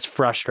 And it's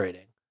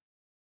frustrating.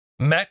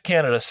 Matt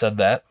Canada said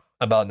that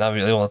about not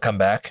being able to come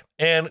back.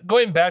 And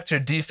going back to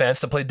your defense,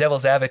 to play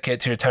devil's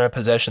advocate to your time of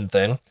possession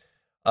thing,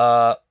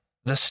 the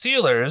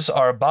Steelers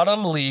are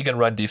bottom league in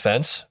run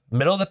defense,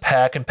 middle of the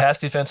pack in pass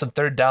defense and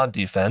third down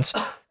defense.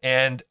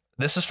 And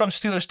this is from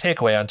Steelers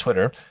Takeaway on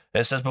Twitter.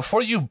 And it says,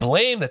 before you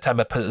blame the time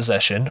of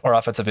possession or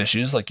offensive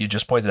issues, like you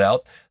just pointed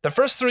out, the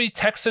first 3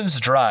 Texans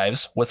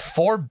drives with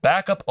 4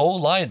 backup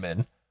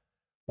O-linemen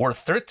were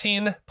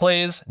 13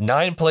 plays,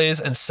 9 plays,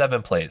 and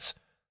 7 plays.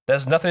 That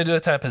has nothing to do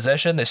with time of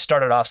possession. They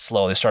started off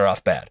slow. They started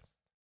off bad.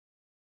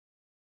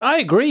 I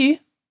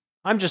agree.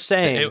 I'm just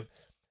saying.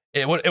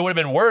 It would have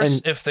been worse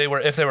if they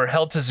were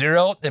held to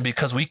 0, and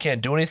because we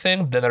can't do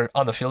anything, then they're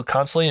on the field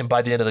constantly, and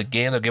by the end of the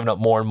game, they're giving up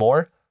more and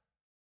more.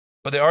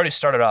 But they already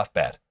started off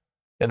bad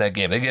in that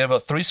game. They gave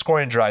up 3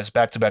 scoring drives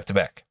back to back to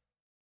back.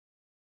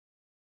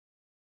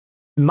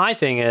 My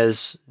thing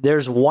is,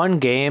 there's one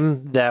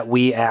game that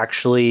we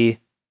actually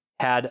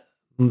had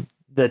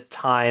the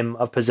time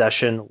of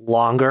possession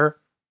longer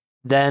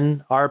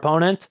than our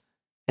opponent,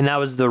 and that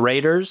was the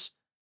Raiders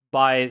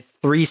by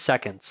 3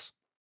 seconds.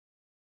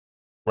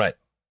 Right.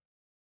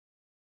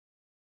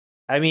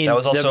 I mean, That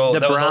was also the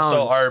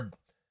Browns.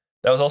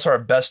 that was also our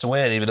best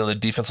win, even though the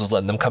defense was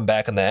letting them come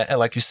back in that. And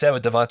like you said,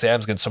 with Devontae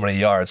Adams getting so many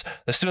yards,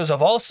 the Steelers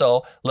have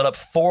also let up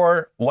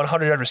 4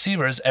 100-yard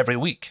receivers every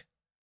week.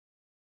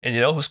 And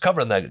you know who's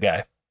covering that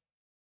guy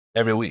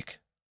every week?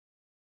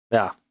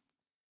 Yeah.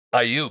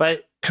 Ayuk,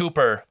 But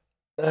Cooper,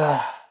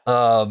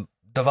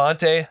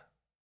 Devontae,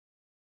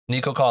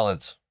 Nico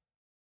Collins,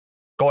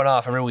 going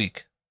off every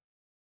week.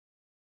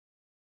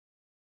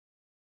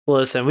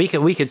 listen, we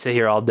could sit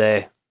here all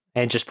day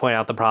and just point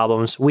out the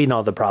problems. We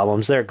know the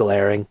problems. They're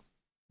glaring.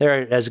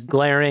 They're as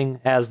glaring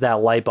as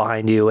that light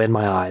behind you in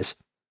my eyes.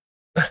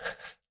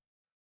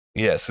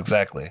 Yes,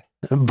 exactly.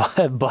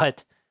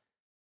 But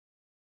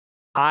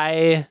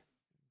I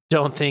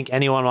don't think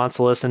anyone wants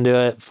to listen to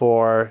it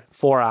for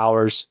 4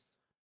 hours,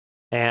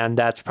 and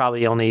that's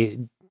probably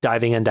only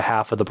diving into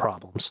half of the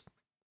problems.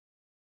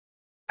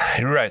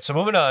 You're right. So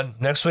moving on.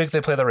 Next week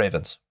they play the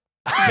Ravens.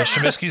 Mitch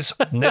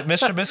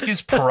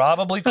Trubisky's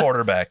probably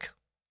quarterback.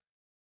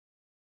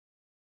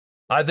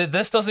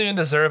 This doesn't even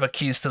deserve a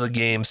keys to the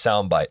game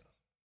soundbite.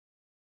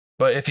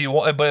 But if the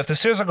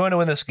Steelers are going to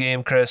win this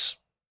game, Chris,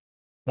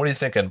 what are you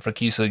thinking for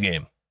keys to the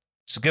game?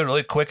 Just get it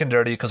really quick and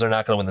dirty because they're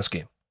not going to win this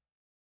game.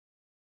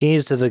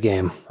 Keys to the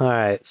game. All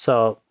right.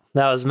 So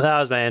that was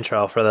my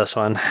intro for this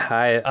one.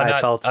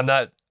 I'm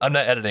not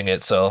editing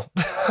it, so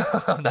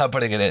I'm not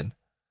putting it in.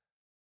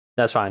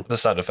 That's fine. The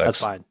sound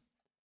effects. That's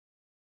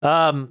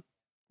fine.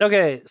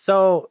 Okay,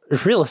 so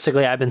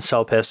realistically, I've been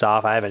so pissed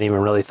off. I haven't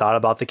even really thought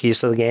about the keys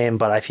to the game,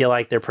 but I feel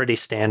like they're pretty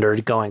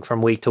standard going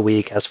from week to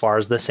week as far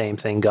as the same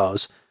thing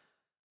goes.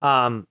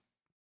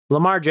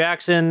 Lamar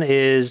Jackson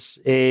is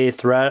a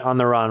threat on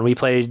the run. We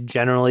play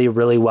generally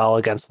really well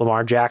against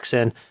Lamar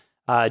Jackson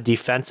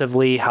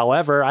defensively.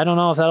 However, I don't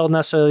know if that'll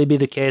necessarily be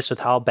the case with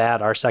how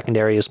bad our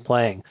secondary is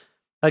playing.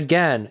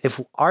 Again,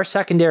 if our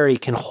secondary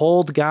can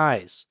hold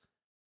guys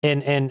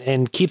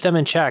and keep them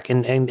in check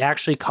and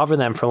actually cover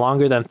them for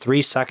longer than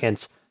 3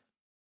 seconds,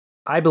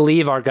 I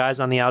believe our guys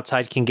on the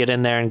outside can get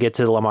in there and get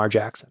to Lamar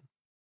Jackson.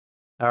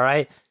 All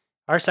right?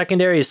 Our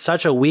secondary is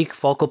such a weak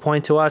focal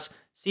point to us.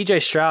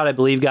 CJ Stroud, I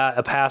believe, got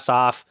a pass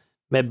off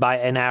by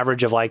an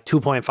average of like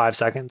 2.5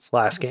 seconds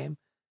last game.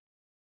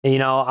 And, you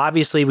know,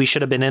 obviously we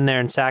should have been in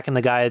there and sacking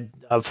the guy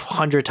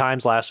 100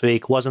 times last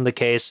week. Wasn't the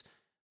case,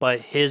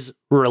 but his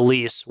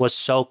release was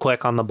so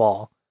quick on the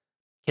ball.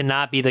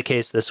 Cannot be the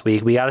case this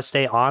week. We got to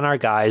stay on our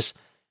guys.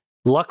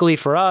 Luckily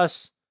for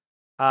us,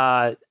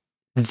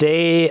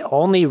 they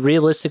only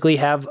realistically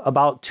have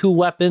about 2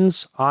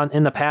 weapons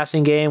in the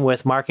passing game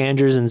with Mark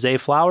Andrews and Zay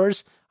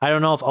Flowers. I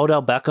don't know if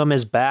Odell Beckham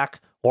is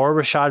back or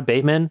Rashad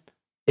Bateman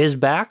is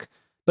back,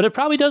 but it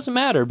probably doesn't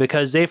matter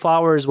because Zay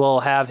Flowers will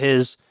have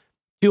his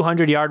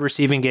 200-yard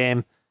receiving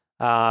game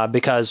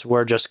because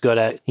we're just good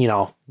at,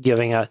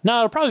 giving a... No,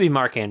 it'll probably be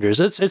Mark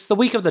Andrews. It's the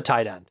week of the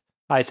tight end,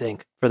 I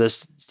think, for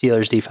this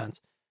Steelers defense.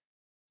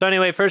 So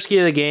anyway, first key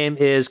of the game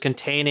is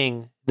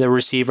containing the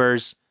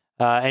receivers,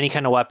 any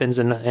kind of weapons,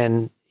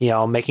 and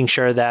making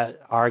sure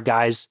that our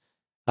guys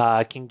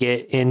can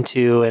get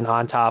into and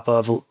on top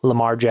of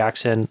Lamar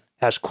Jackson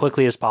as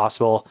quickly as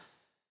possible.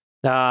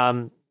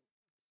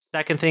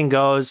 Second thing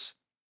goes,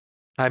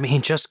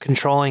 just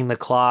controlling the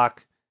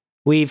clock.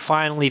 We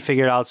finally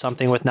figured out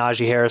something with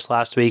Najee Harris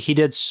last week. He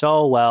did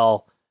so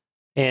well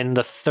in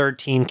the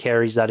 13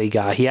 carries that he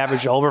got. He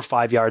averaged over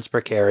 5 yards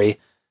per carry.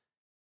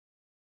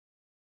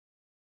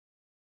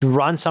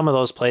 Run some of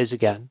those plays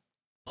again.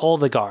 Pull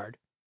the guard.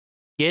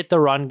 Get the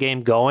run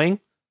game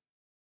going.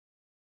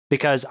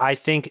 Because I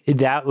think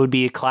that would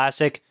be a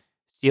classic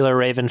Steeler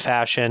Raven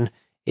fashion,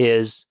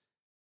 is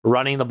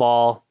running the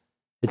ball.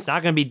 It's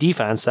not going to be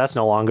defense. That's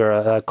no longer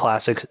a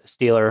classic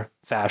Steeler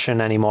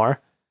fashion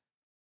anymore.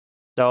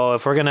 So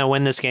if we're going to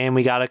win this game,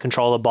 we got to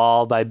control the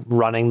ball by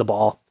running the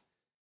ball.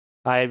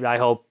 I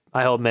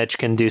hope Mitch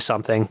can do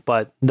something,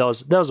 but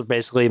those are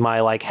basically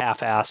my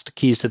half-assed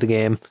keys to the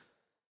game.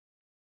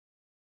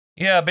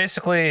 Yeah,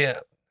 basically,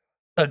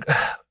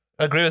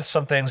 agree with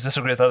some things,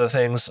 disagree with other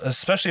things,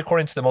 especially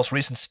according to the most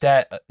recent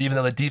stat. Even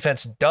though the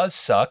defense does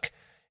suck,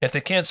 if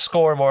they can't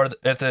score more,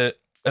 if they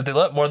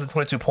let more than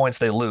 22 points,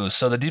 they lose.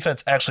 So the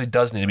defense actually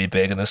does need to be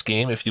big in this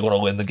game if you want to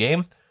win the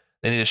game.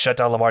 They need to shut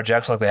down Lamar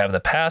Jackson like they have in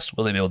the past.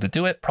 Will they be able to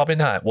do it? Probably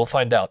not. We'll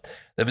find out.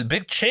 The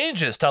big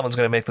changes Tomlin's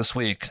going to make this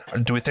week.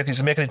 Do we think he's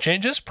going to make any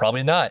changes?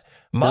 Probably not.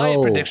 My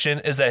prediction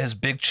is that his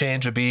big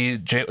change would be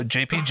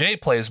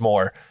JPJ plays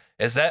more.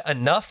 Is that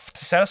enough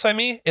to satisfy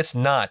me? It's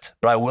not,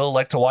 but I will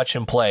like to watch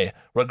him play,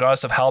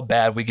 regardless of how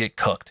bad we get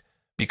cooked,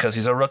 because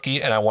he's a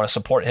rookie and I want to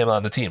support him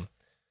on the team.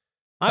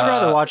 I'd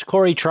rather watch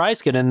Corey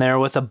Trice get in there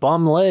with a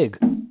bum leg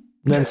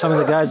than some of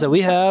the guys that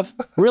we have.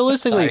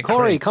 Realistically,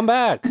 Corey, come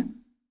back.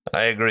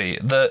 I agree.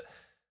 The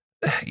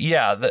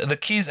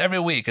keys every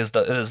week is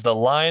the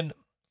line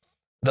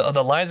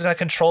The Lions got to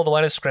control the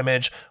line of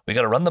scrimmage. We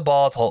got to run the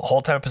ball the whole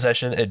time of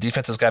possession, and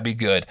defense has got to be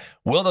good.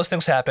 Will those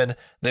things happen?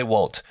 They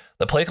won't.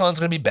 The play calling's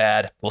going to be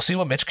bad. We'll see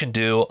what Mitch can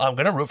do. I'm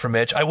going to root for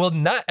Mitch. I will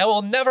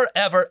never,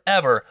 ever,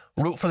 ever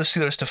root for the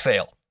Steelers to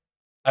fail.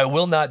 I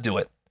will not do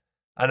it.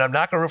 And I'm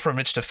not going to root for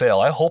Mitch to fail.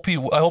 I hope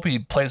he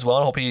plays well.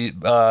 I hope he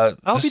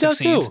he does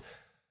too.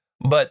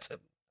 But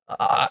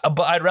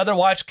I'd rather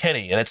watch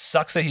Kenny, and it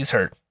sucks that he's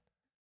hurt.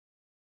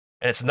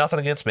 And it's nothing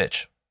against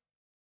Mitch.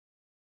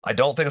 I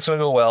don't think it's going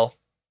to go well.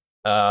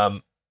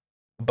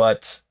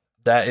 But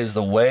that is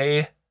the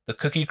way the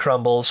cookie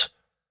crumbles.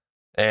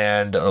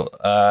 And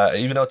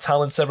even though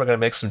Tomlin said we're going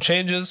to make some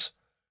changes,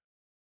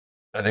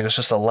 I think it's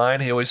just a line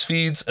he always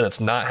feeds, and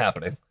it's not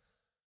happening.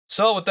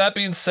 So with that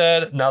being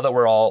said, now that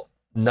we're all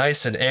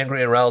nice and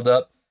angry and riled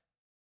up,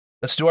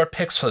 let's do our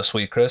picks for this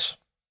week, Chris.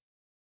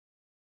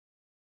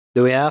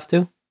 Do we have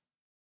to?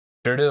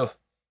 Sure do.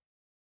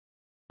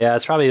 Yeah,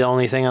 it's probably the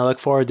only thing I look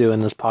forward to in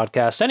this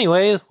podcast.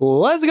 Anyway,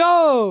 let's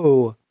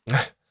go!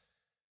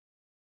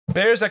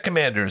 Bears at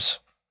Commanders.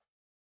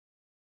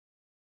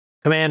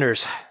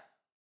 Commanders.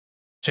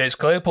 Chase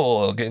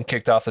Claypool getting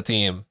kicked off the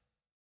team.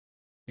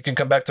 You can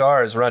come back to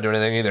ours. We're not doing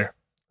anything either.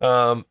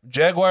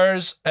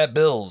 Jaguars at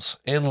Bills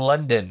in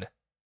London.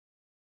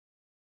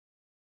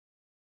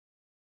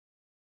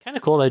 Kind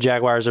of cool that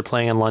Jaguars are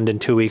playing in London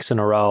 2 weeks in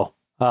a row.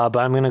 But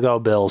I'm going to go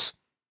Bills.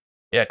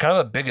 Yeah, kind of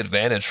a big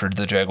advantage for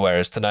the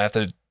Jaguars to not have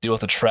to deal with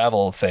the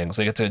travel things.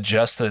 They get to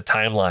adjust the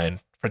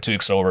timeline for 2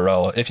 weeks in a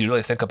row, if you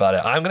really think about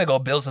it. I'm going to go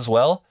Bills as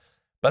well.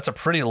 That's a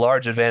pretty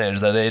large advantage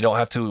that they don't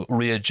have to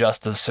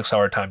readjust the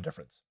 6-hour time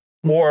difference.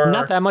 Or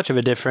not that much of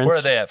a difference. Where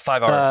are they at?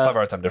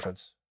 5-hour time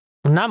difference.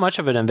 Not much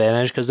of an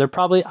advantage because they're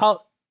probably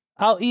out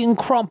eating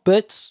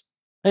crumpets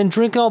and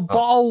drinking a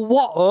bottle of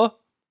water.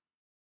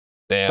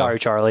 Damn. Sorry,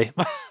 Charlie.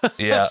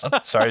 Yeah,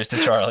 sorry to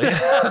Charlie.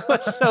 That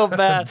was so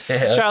bad.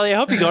 Damn. Charlie, I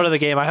hope you go to the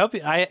game.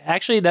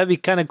 Actually, that'd be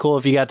kind of cool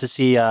if you got to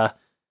see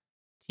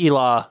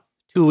T-Law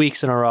 2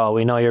 weeks in a row.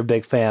 We know you're a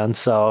big fan,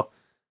 so.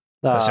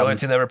 That's the only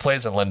team that ever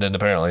plays in London,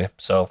 apparently.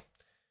 So,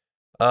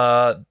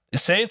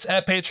 Saints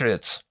at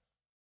Patriots.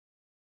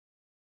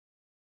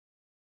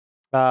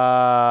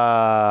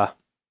 Yeah,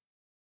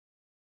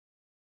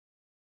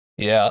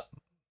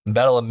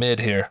 battle of mid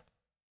here.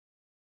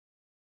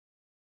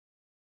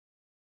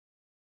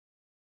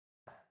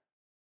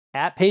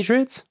 At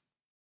Patriots?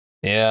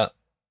 Yeah.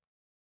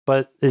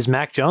 But is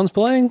Mac Jones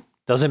playing?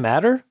 Does it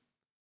matter?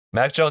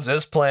 Mac Jones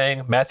is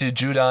playing. Matthew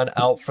Judon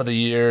out for the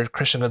year.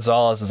 Christian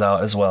Gonzalez is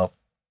out as well.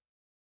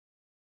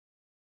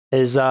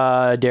 Is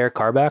Derek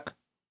Carr back?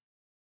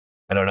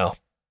 I don't know.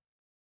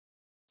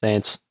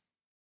 Saints.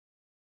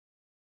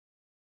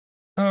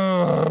 Yeah,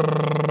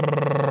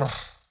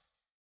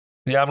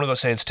 I'm going to go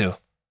Saints too.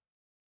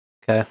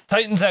 Okay.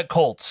 Titans at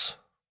Colts.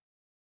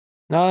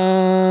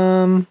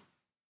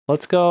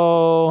 Let's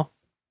go.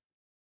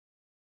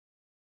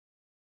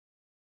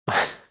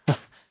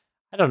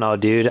 I don't know,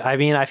 dude. I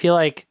mean, I feel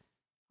like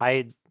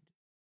I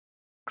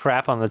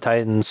crap on the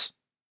Titans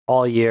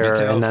all year,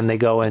 and then they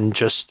go and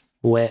just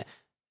win.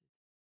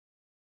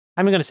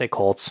 I'm going to say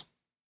Colts.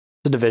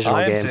 It's a divisional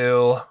game. I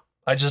do.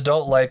 I just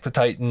don't like the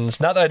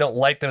Titans. Not that I don't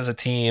like them as a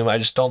team. I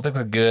just don't think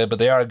they're good, but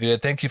they are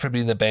good. Thank you for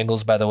beating the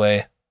Bengals, by the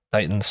way.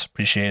 Titans.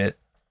 Appreciate it.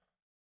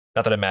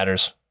 Not that it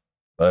matters,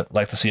 but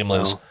like to see them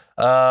lose.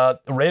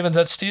 Ravens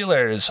at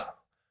Steelers.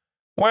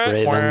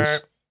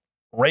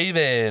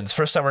 Ravens.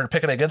 First time we're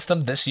picking against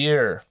them this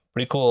year.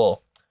 Pretty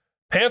cool.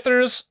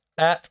 Panthers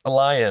at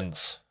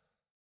Lions.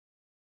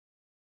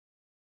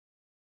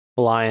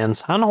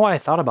 Lions. I don't know why I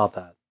thought about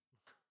that.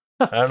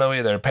 I don't know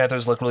either.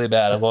 Panthers look really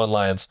bad. I'm going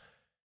Lions.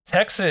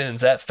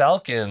 Texans at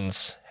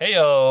Falcons.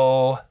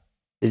 Heyo.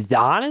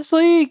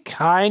 Honestly,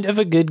 kind of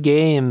a good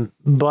game,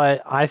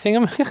 but I think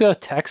I'm going to go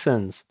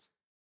Texans.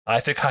 I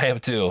think I am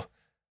too.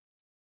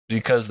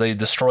 Because they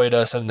destroyed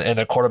us and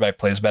their quarterback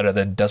plays better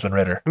than Desmond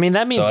Ridder. I mean,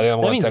 that means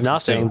Texans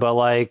nothing, too. but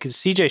like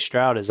CJ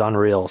Stroud is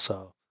unreal,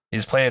 so.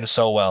 He's playing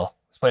so well.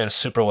 He's playing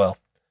super well.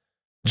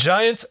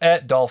 Giants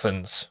at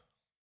Dolphins.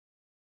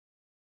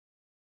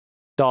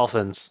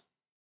 Dolphins.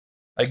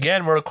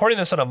 Again, we're recording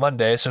this on a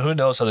Monday, so who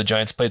knows how the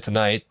Giants play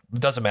tonight. It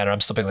doesn't matter.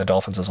 I'm still picking the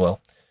Dolphins as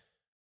well.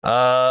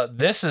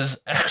 This is,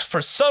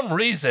 for some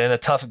reason, a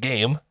tough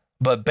game,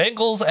 but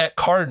Bengals at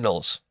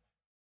Cardinals.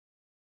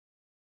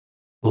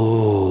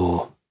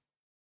 Ooh.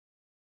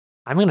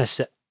 I'm gonna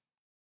say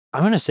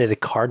the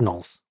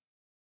Cardinals.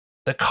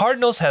 The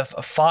Cardinals have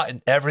fought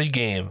in every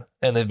game,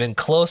 and they've been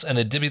close, and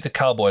they did beat the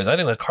Cowboys. I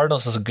think the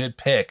Cardinals is a good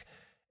pick.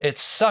 It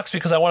sucks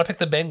because I want to pick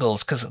the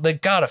Bengals because they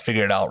got to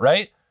figure it out,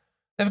 right?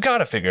 They've got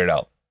to figure it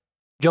out.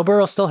 Joe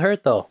Burrow's still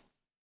hurt, though.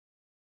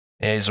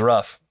 Yeah, he's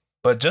rough.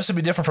 But just to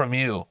be different from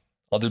you,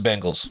 I'll do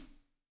Bengals.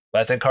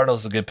 But I think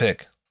Cardinals is a good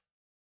pick.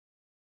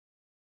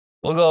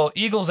 We'll go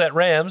Eagles at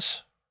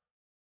Rams.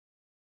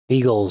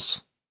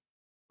 Eagles.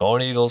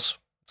 Going Eagles.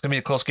 It's going to be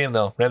a close game,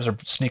 though. Rams are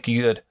sneaky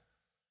good.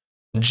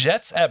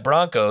 Jets at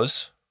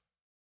Broncos.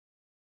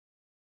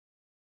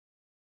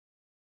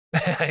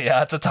 Yeah,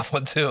 that's a tough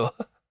one, too.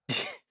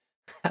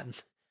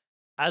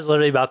 I was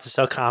literally about to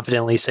so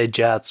confidently say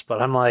Jets,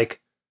 but I'm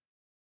like,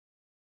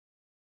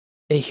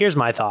 Here's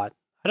my thought.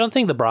 I don't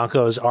think the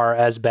Broncos are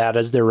as bad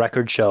as their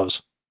record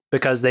shows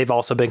because they've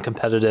also been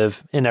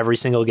competitive in every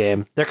single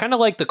game. They're kind of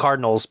like the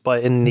Cardinals,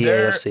 but in the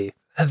AFC.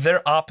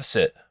 They're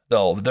opposite,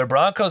 though. Their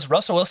Broncos,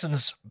 Russell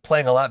Wilson's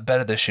playing a lot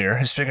better this year.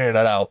 He's figuring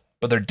that out,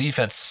 but their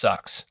defense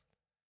sucks.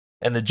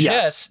 And the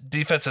Jets'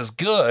 defense is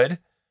good,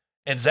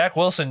 and Zach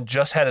Wilson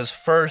just had his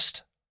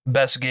first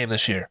best game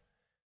this year.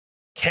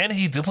 Can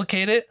he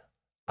duplicate it?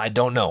 I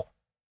don't know.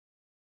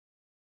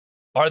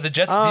 Are the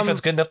Jets' defense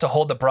good enough to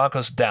hold the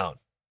Broncos down?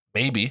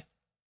 Maybe.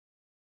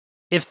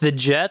 If the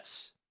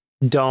Jets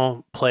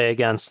don't play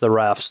against the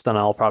refs, then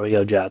I'll probably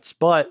go Jets.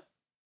 But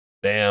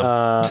damn.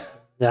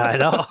 Yeah, I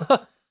know.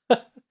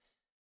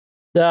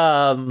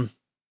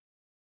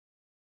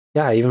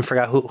 Yeah, I even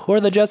forgot who are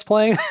the Jets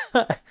playing?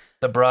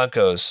 The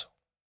Broncos.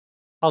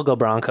 I'll go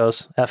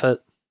Broncos. F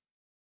it.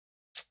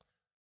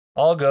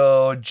 I'll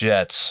go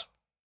Jets.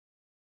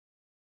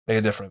 Make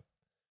it different.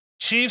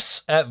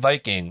 Chiefs at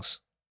Vikings.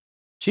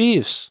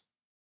 Chiefs.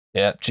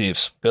 Yeah,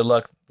 Chiefs. Good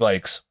luck,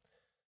 Vikes.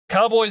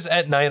 Cowboys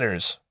at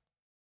Niners.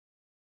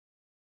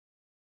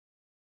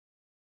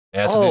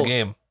 Yeah, it's a good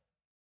game.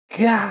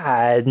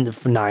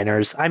 God,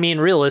 Niners. I mean,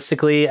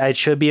 realistically, it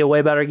should be a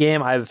way better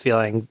game. I have a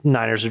feeling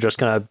Niners are just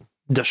going to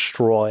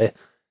destroy.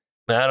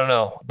 I don't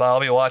know, but I'll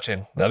be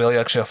watching. That'll be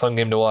actually a fun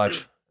game to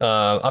watch.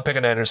 I'm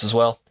picking Niners as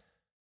well.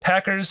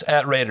 Packers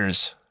at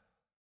Raiders.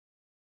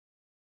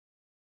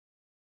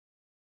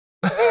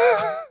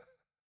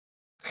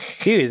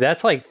 Dude,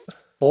 that's like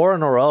 4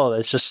 in a row.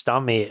 That's just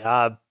stumped me.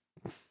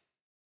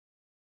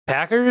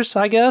 Packers,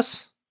 I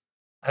guess?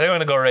 I think I'm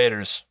going to go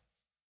Raiders.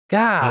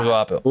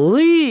 God,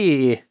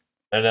 Lee.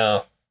 I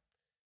know.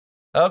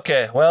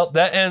 Okay, well,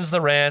 that ends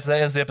the rant.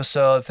 That ends the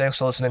episode. Thanks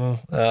for listening.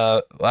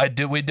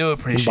 We do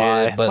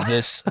appreciate it, but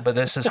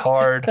this is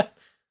hard.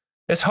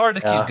 It's hard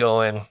to keep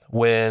going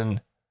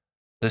when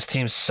this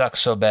team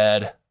sucks so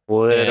bad.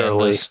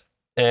 Literally.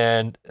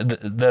 And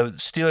the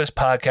Steelers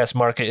podcast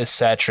market is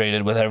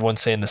saturated with everyone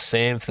saying the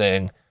same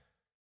thing,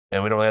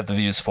 and we don't really have the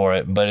views for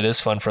it, but it is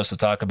fun for us to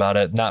talk about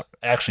it. Not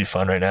actually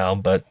fun right now,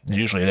 but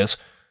usually it is.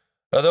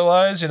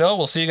 Otherwise,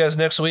 we'll see you guys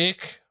next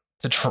week.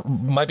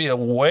 Might be a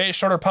way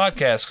shorter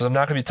podcast because I'm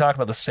not going to be talking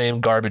about the same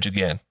garbage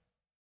again.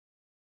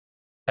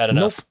 Had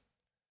enough. Nope.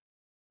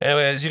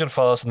 Anyways, you can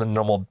follow us on the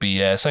normal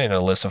BS. I ain't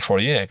going to listen for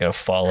you. You ain't going to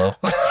follow.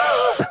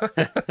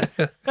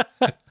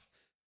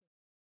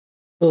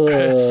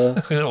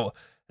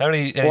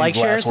 Any like,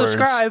 share, and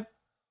subscribe.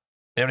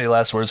 You have any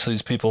last words to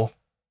these people?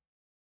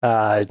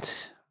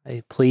 Please,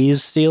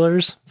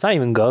 Steelers. It's not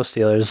even go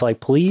Steelers. Like,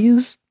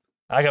 please.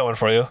 I got one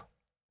for you.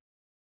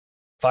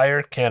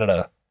 Fire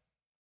Canada.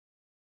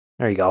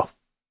 There you go.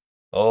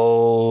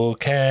 Oh,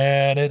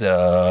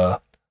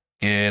 Canada,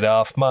 get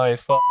off my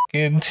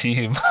fucking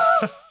team.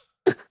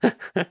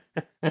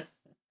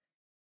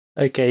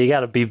 Okay, you got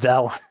to beep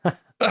that one.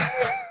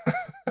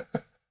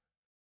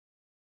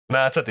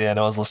 Nah, it's at the end.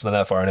 I was listening to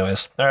that far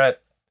anyways. All right.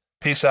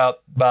 Peace out.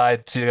 Bye.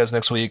 See you guys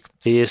next week.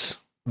 Peace.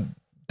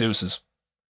 Deuces.